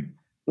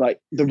like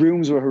the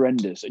rooms were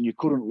horrendous and you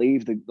couldn't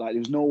leave. There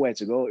was nowhere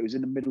to go. It was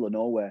in the middle of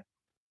nowhere.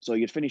 So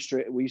you'd finish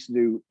straight. We used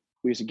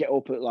to get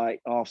up at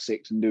like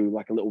 6:30 and do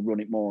like a little run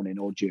at morning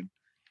or gym.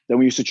 Then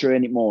we used to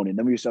train at morning.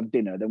 Then we used to have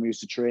dinner. Then we used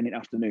to train in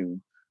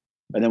afternoon.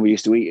 And then we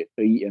used to eat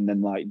and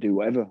then like do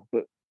whatever.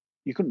 But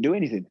you couldn't do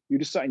anything. You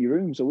just sat in your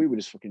room. So we were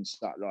just fucking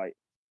sat like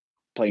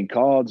playing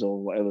cards or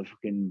whatever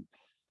fucking.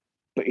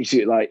 But you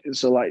see, like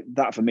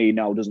that for me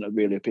now doesn't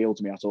really appeal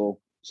to me at all.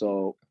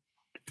 So,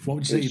 what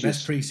would you say your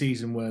best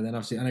pre-season were then?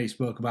 Obviously, I know you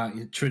spoke about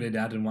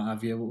Trinidad and what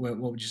have you. What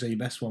would you say your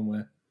best one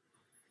were?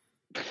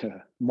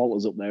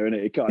 Malta's up there, isn't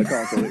it? I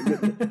can't say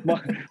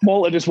it.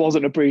 Malta just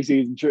wasn't a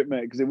pre-season trip,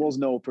 mate, because there was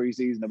no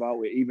pre-season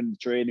about it. Even the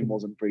training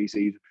wasn't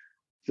pre-season.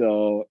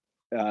 So,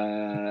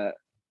 I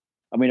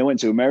mean, I went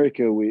to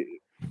America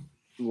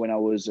when I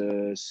was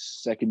a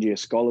second-year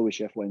scholar with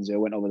Chef Wednesday. I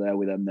went over there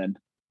with them then.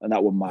 and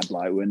that was mad.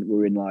 Like when we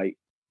were in like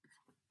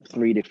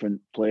 3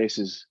 different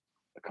places.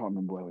 I can't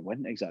remember where we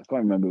went exactly. I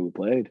can't remember who we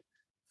played,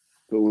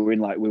 but we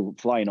were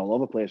flying all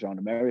over the place around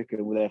America.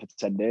 We were there for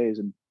 10 days,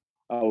 and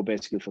I was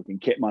basically fucking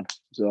kit man.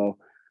 So.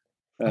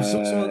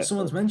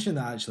 Someone's mentioned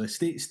that actually.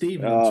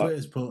 Stephen on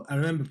Twitter's put, I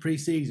remember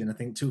pre-season, I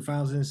think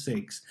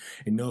 2006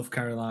 in North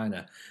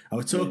Carolina. I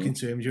was talking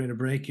to him during a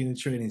break in the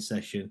training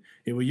session.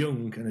 He was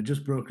young and had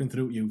just broken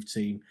through at youth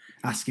team.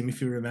 Ask him if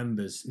he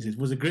remembers. He says, it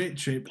was a great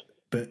trip,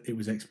 but it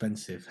was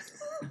expensive.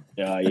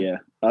 Yeah.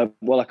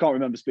 Well, I can't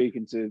remember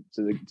speaking to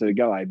the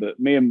guy, but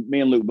me and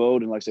Luke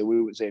Bowden, like I said, we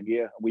were the same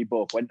year. We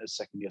both went as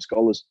second year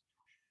scholars,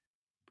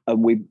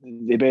 and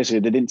they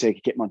didn't take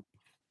a kit man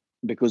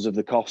because of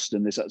the cost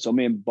and this. So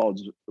me and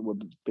Bods were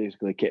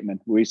basically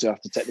kitmen. We used to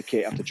have to take the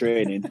kit after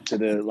training to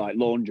the like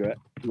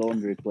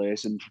laundry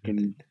place and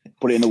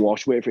put it in the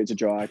wash, wait for it to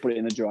dry, put it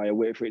in the dryer,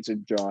 wait for it to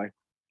dry,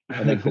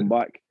 and then come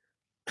back.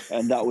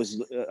 And that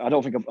was I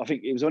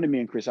think it was only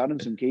me and Chris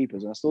Adamson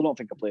keepers, and I still don't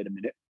think I played a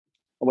minute.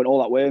 I went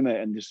all that way,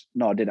 mate, and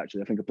I did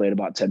actually. I think I played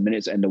about 10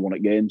 minutes at the end of one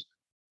at games,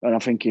 and I'm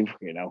thinking,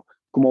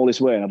 come all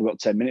this way, and I've got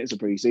 10 minutes of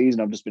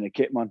pre-season. I've just been a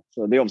kit man,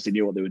 so they obviously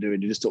knew what they were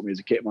doing. They just took me as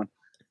a kit man.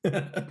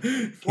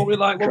 What we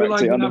like going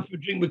out for a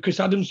drink with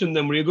Chris Adamson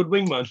then? Were you a good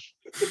wingman?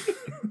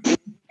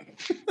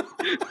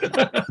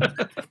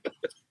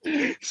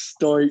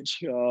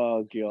 Stoich.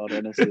 Oh God,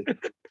 honestly.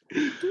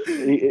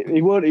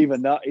 he weren't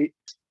even that.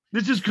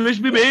 This is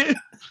crispy, mate.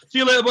 See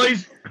you later,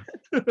 boys.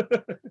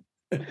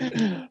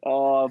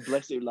 Oh,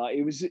 bless him. Like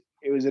it was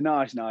a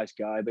nice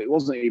guy, but it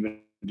wasn't even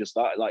just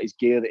that. Like his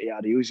gear that he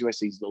had, he always wears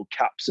these little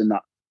caps and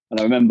that. And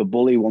I remember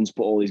Bully once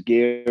put all his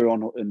gear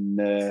on and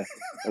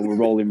we're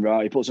rolling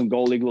right. He put some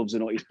goalie gloves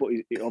in. Obviously,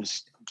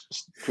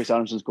 Chris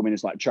Adamson's come in.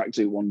 It's like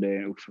tracksuit one day.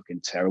 And it was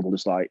fucking terrible.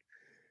 Just like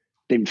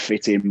didn't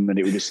fit him, and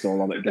it was just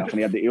all on that gaff.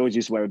 And he always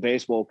used to wear a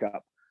baseball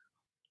cap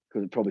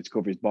because probably to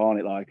cover his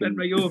barnet. Like Ben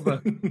right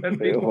over.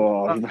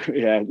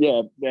 Yeah.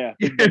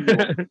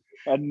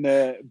 And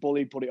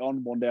Bully put it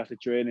on one day after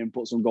training,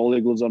 put some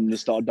goalie gloves on, and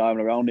just started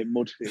diving around in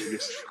mud. It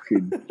just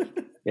fucking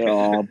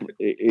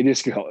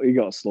he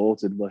got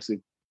slaughtered. Bless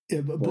him. Yeah,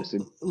 but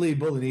Lee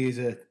Bullen, he is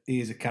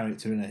a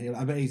character, isn't he?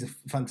 I bet he's a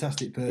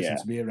fantastic person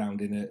to be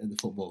around at the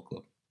football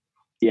club.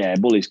 Yeah,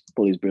 Bully's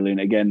brilliant.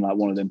 Again, like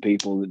one of them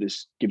people that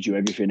just gives you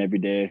everything every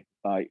day.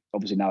 Like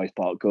obviously now he's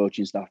part of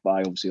coaching staff,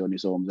 but obviously on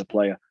his own as a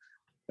player.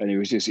 And he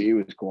was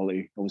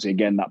quality. Obviously,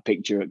 again, that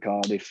picture at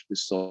Cardiff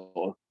just sort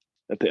of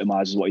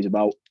epitomises what he's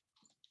about.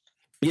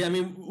 Yeah, I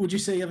mean, would you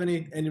say you have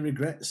any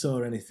regrets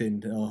or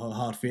anything or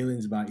hard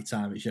feelings about your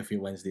time at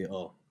Sheffield Wednesday at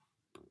all?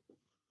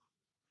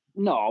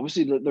 No,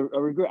 obviously, I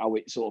regret how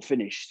it sort of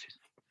finished.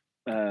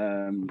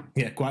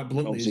 Quite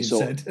bluntly, as you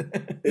said.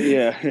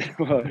 Yeah.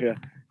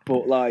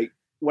 But like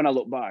when I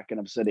look back,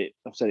 and I've said it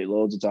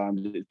loads of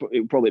times, it's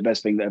probably the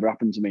best thing that ever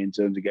happened to me in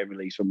terms of getting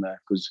released from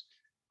there. Because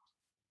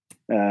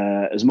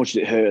as much as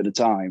it hurt at the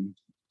time,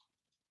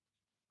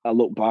 I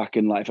look back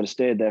and like if I'd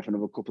stayed there for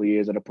another couple of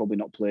years, I'd have probably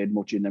not played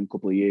much in them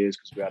couple of years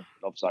because we had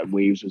obviously like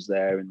Weaves was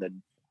there, and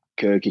then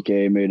Kirky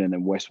came in, and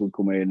then Westwood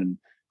come in, and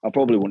I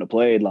probably wouldn't have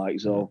played. Like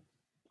so.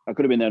 I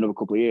could have been there another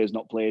couple of years,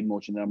 not played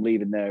much, and then I'm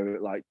leaving there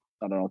at like,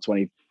 I don't know,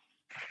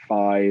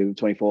 24,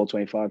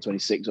 25,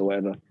 26 or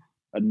whatever,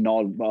 and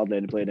not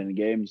hardly played any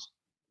games.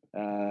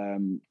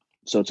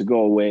 So to go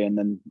away and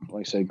then,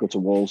 like I said, go to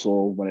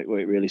Walsall when it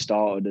really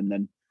started, and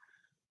then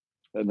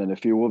a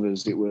few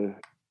others, it were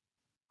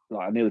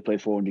like I nearly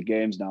played 400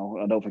 games now.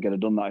 I don't think I'd have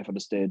done that if I'd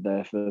have stayed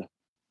there for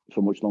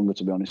much longer,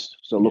 to be honest.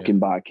 So looking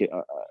back,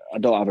 I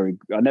never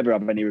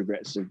have any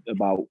regrets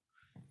about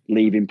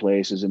leaving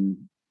places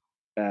and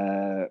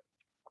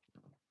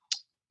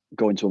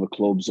going to other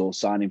clubs or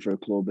signing for a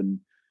club. And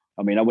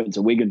I mean, I went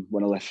to Wigan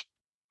when I left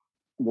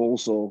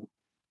Walsall,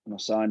 and I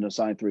signed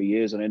 3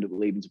 years, and I ended up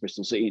leaving to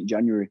Bristol City in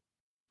January.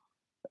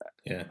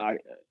 Yeah, but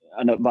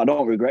I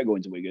don't regret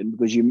going to Wigan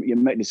because you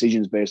make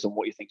decisions based on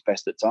what you think's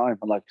best at the time.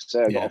 And like I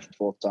say, I got offered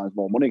 4 times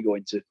more money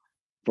going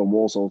from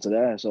Walsall to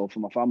there. So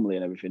for my family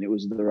and everything, it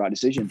was the right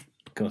decision.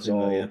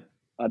 I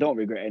don't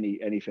regret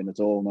anything at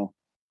all. No.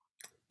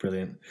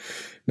 Brilliant.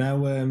 Now,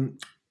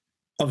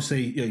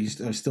 obviously,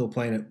 you're still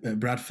playing at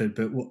Bradford,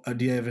 but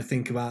do you ever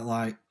think about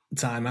like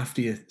time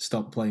after you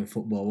stop playing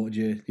football? What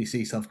do you see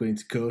yourself going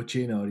into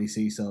coaching, or do you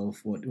see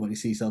yourself what do you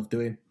see yourself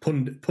doing?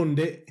 Pundit?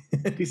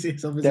 Do you see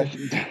yourself as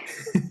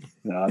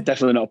No,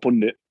 definitely not a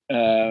pundit.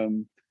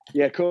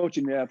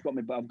 Coaching. Yeah, I've got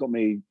me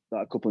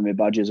like, a couple of my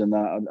badges and that.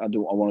 I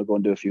want to go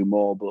and do a few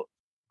more, but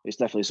it's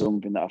definitely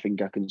something that I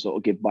think I can sort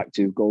of give back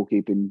to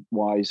goalkeeping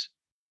wise.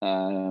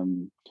 But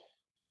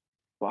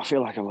I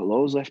feel like I've got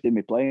loads left in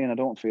me playing. I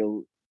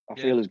feel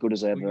as good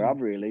as I ever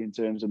have, really, in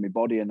terms of my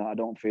body, and that I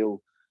don't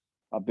feel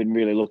I've been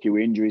really lucky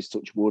with injuries,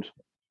 touch wood.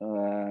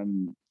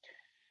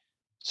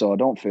 So I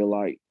don't feel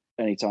like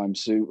anytime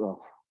soon.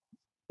 Well,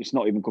 it's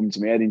not even coming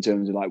to my head in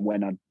terms of like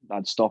when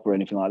I'd stop or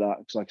anything like that.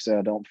 Because like I say,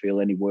 I don't feel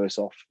any worse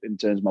off in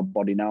terms of my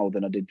body now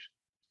than I did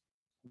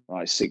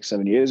like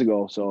 6-7 years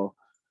ago. So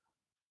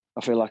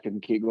I feel like I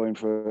can keep going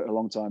for a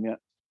long time yet.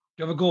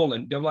 you have a goal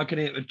then? Do you have like an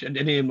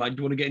aim? Like, do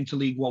you want to get into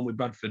League One with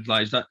Bradford?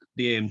 Like, is that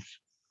the aim?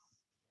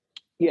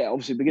 Yeah,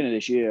 obviously, beginning of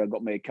this year, I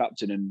got made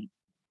captain, and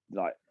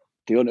like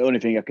the only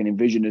thing I can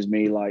envision is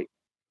me like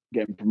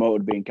getting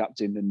promoted, being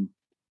captain, and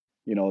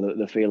you know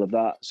the feel of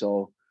that.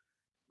 So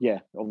yeah,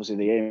 obviously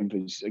the aim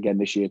is again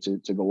this year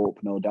to go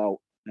up, no doubt.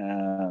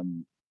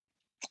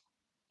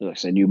 Like I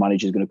say, new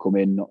manager's going to come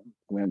in.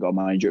 We haven't got a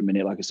manager at the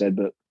minute, like I said,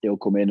 but he'll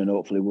come in and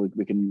hopefully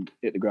we can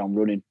hit the ground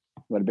running.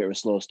 We had a bit of a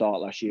slow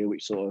start last year,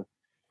 which sort of,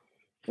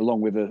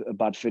 along with a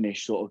bad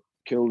finish, sort of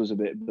killed us a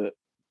bit. But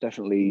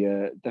definitely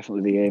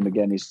the aim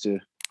again is to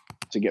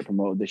get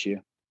promoted this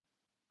year.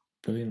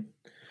 Brilliant.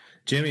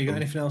 Jamie, you got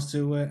anything else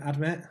to add,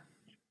 mate?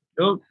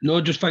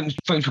 No, just thanks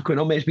for coming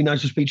on, mate. It's been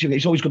nice to speak to you.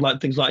 It's always good,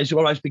 like things like this. It's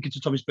all right speaking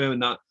to Tommy Spur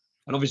and that.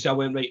 And obviously, I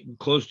weren't right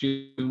close to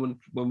you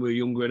when we were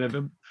younger and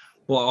ever,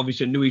 but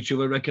obviously knew each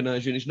other,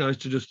 recognised you, and it's nice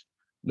to just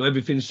know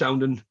everything's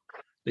sounding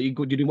that you're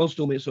good. You're doing well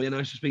still, mate. So yeah,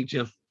 nice to speak to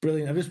you.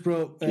 Brilliant. I just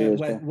brought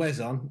Wes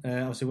on.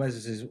 Obviously, Wes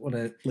is one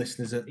of the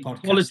listeners at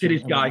podcast. Quality,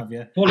 this guy.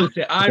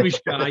 Quality, Irish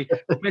guy,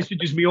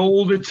 messages me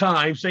all the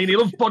time saying he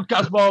loves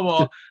podcast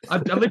more. I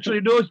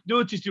literally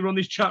noticed you were on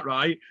this chat,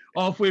 right?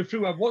 Halfway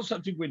through, I've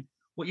WhatsApped him going,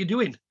 what are you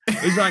doing?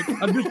 He's like,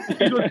 I'm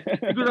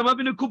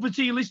having a cup of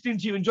tea listening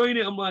to you, enjoying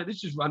it. I'm like,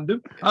 this is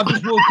random. I've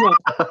just woke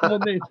up on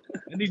this.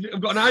 And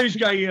I've got an Irish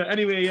guy here.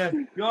 Anyway, yeah.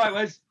 You all right,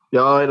 Wes?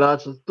 Yeah, all right,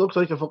 lads. It looks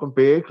like a fucking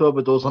beer club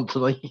it does on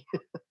tonight.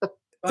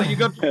 Right, you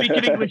got to speak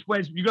in English,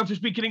 Wes. You got to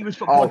speak in English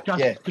for podcast.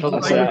 Yeah,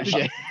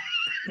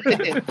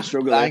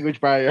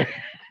 language barrier.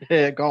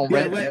 Yeah, go on,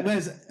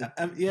 Wes,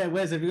 have you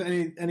got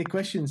any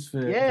questions for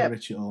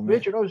Richard?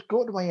 Richard, I was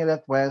good when you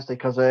left Wednesday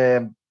because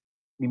my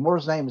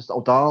mother's name is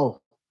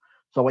O'Donnell.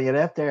 So when you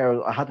left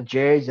there, I had the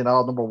jersey and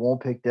all number 1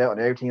 picked out and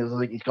everything. It was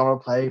like, he's going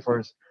to play for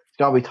us. He's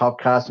going to be top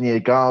class. And he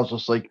had gone. I was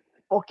just like,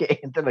 fuck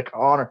it, into the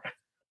corner.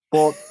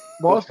 But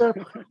was there,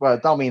 well, I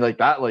don't mean like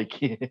that, like,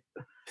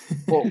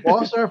 but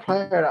was there a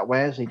player at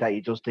Wednesday that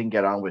you just didn't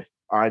get on with?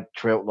 Or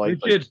throughout life?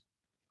 Richard,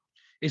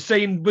 he's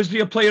saying, was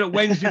there a player at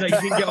Wednesday that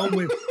you didn't get on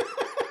with?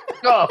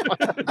 No.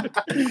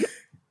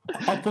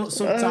 I'll put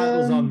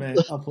subtitles on, mate.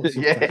 I'll put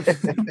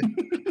subtitles. Yeah.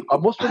 I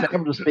must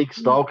remember to speak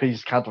Stoke because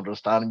you can't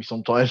understand me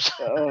sometimes.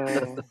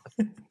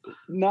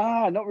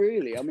 Nah, not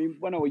really. I mean,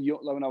 when I was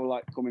young, when I was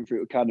like coming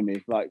through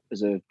academy, like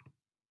as a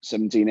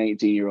 17,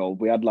 18-year-old,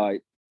 we had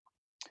like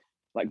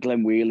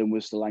Glenn Whelan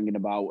was still hanging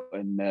about,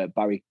 and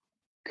Barry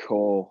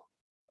Core.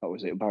 What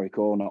was it? Barry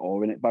Core, not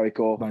Orr, innit? Barry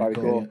Core.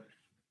 Yeah.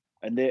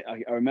 And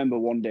I remember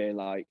one day,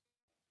 like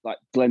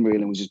Glenn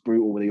Whelan was just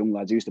brutal with the young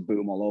lads. He used to boot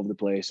them all over the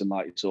place and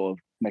like sort of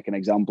make an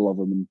example of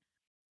them. And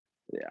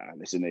yeah,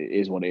 listen, it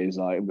is what it is.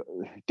 Like,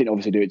 didn't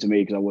obviously do it to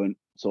me because I weren't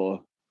sort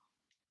of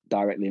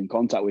directly in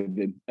contact with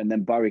him. And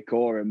then Barry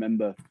Core, I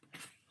remember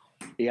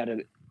he had a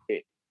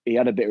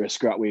bit of a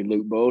scrap with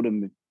Luke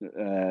Bowden,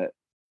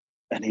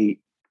 and he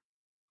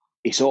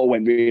sort of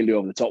went really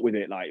over the top with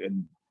it, like,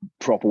 and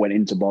proper went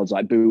into Bods,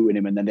 like booting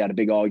him, and then they had a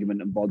big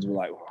argument, and Bods were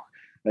like, oh.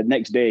 The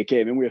next day he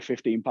came in with a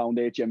 £15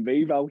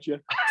 HMV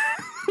voucher.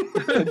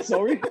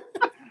 Sorry.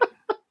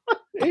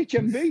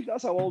 HMV,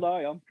 that's how old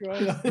I am.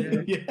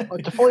 Yeah.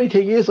 The funny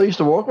thing is, I used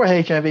to work with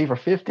HMV for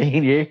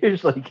 15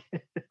 years. Like,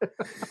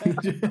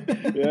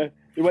 yeah,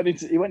 he went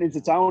into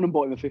town and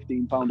bought him a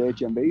 £15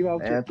 HMV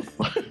voucher.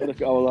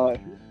 I was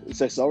like,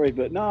 say sorry,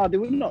 but no, they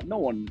were not. No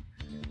one.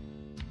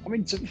 I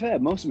mean, to be fair,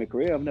 most of my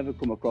career, I've never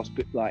come across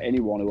like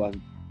anyone who I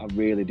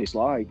really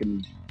dislike,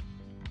 and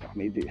I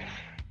mean,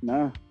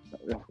 no.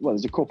 Well,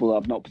 there's a couple that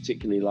I've not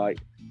particularly like.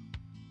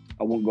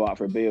 I won't go out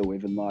for a beer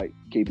with and like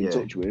keep in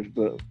touch with,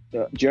 but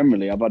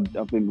generally I've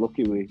been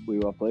lucky with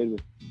who I played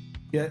with.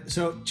 Yeah.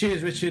 So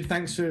cheers, Richard.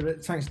 Thanks for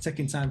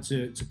taking time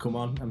to come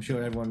on. I'm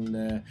sure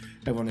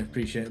everyone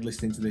appreciated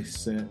listening to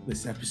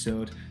this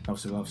episode.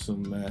 Obviously, we'll have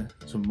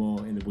some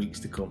more in the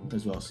weeks to come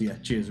as well. So yeah,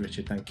 cheers,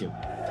 Richard. Thank you.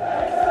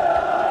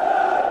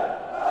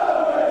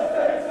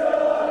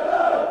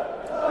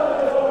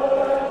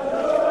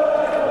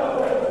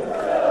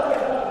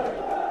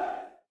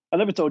 I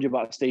never told you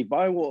about Steve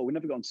Bywater. We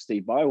never got on to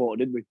Steve Bywater,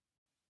 did we?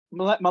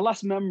 My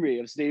last memory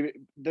of Steve,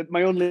 not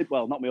my only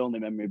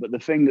memory, but the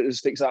thing that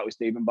sticks out with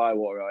Stephen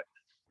Bywater, right?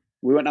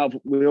 We went out.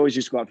 We always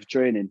used to go out for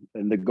training,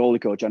 and the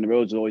goalie coach Andy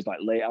Rhodes was always like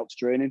late out to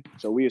training.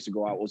 So we used to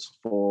go out, was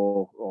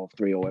 4 or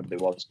 3 or whatever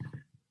it was,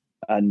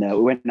 and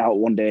we went out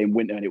one day in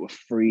winter and it was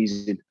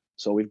freezing.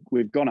 So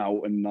we've gone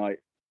out and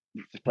like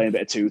just playing a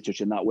bit of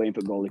two-touch and that, waiting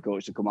for goalie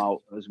coach to come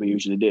out as we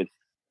usually did.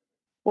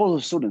 All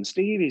of a sudden,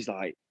 Stevie's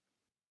like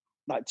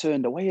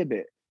turned away a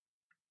bit,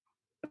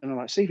 and I'm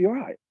like, Steve, you all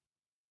right?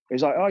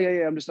 He's like, oh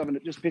yeah, I'm just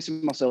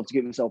pissing myself to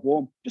get myself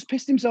warm. Just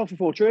pissed himself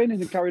before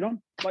training and carried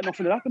on like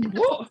nothing had happened.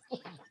 What?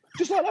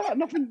 Just like that,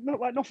 nothing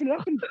had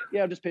happened.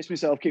 Yeah, I just pissed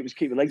myself, keep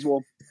the legs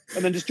warm,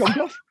 and then just jumped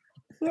off.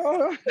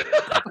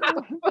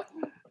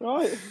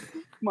 Right,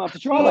 might have to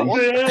try that one.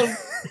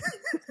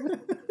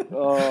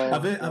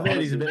 I've heard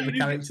he's a bit of a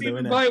character, though,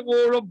 isn't he? Invite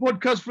War on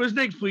podcast for us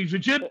next, please,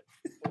 Richard.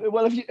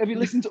 Well, have you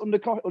listened to Under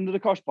the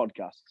Kosh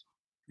podcast?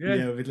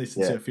 Yeah, we've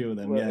listened to a few of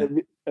them. Yeah.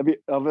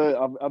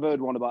 I've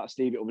heard one about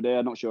Stevie over there.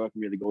 I'm not sure I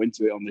can really go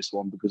into it on this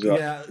one because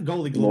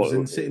goalie gloves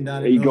and sitting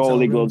down in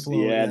goalie gloves.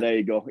 Floor, yeah, there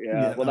you go.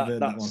 Yeah, well,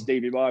 that's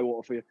Stevie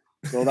Bywater for you.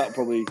 So that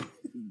probably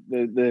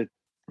the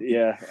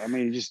I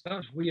mean, just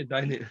that's weird,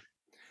 ain't it?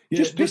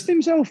 Just pissed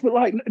himself, but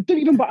like didn't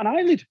even bat an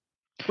eyelid.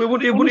 Well,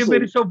 would he have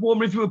made himself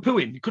warmer if you were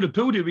pooing? You could have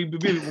pooed him, he'd be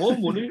really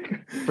warm, wouldn't he?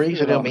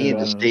 Freezing him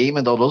into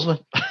steaming though, doesn't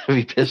it?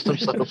 He pissed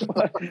himself.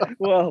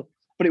 Well,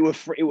 but it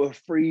were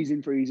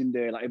freezing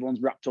day. Like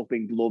everyone's wrapped up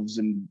in gloves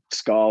and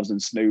scarves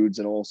and snoods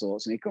and all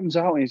sorts. And he comes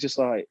out and he's just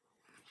like,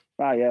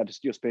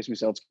 just pissed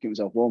myself to keep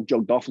myself warm.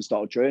 Jogged off and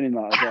started training.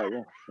 Like I was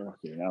like,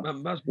 fucking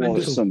hell. That's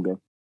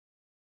mental.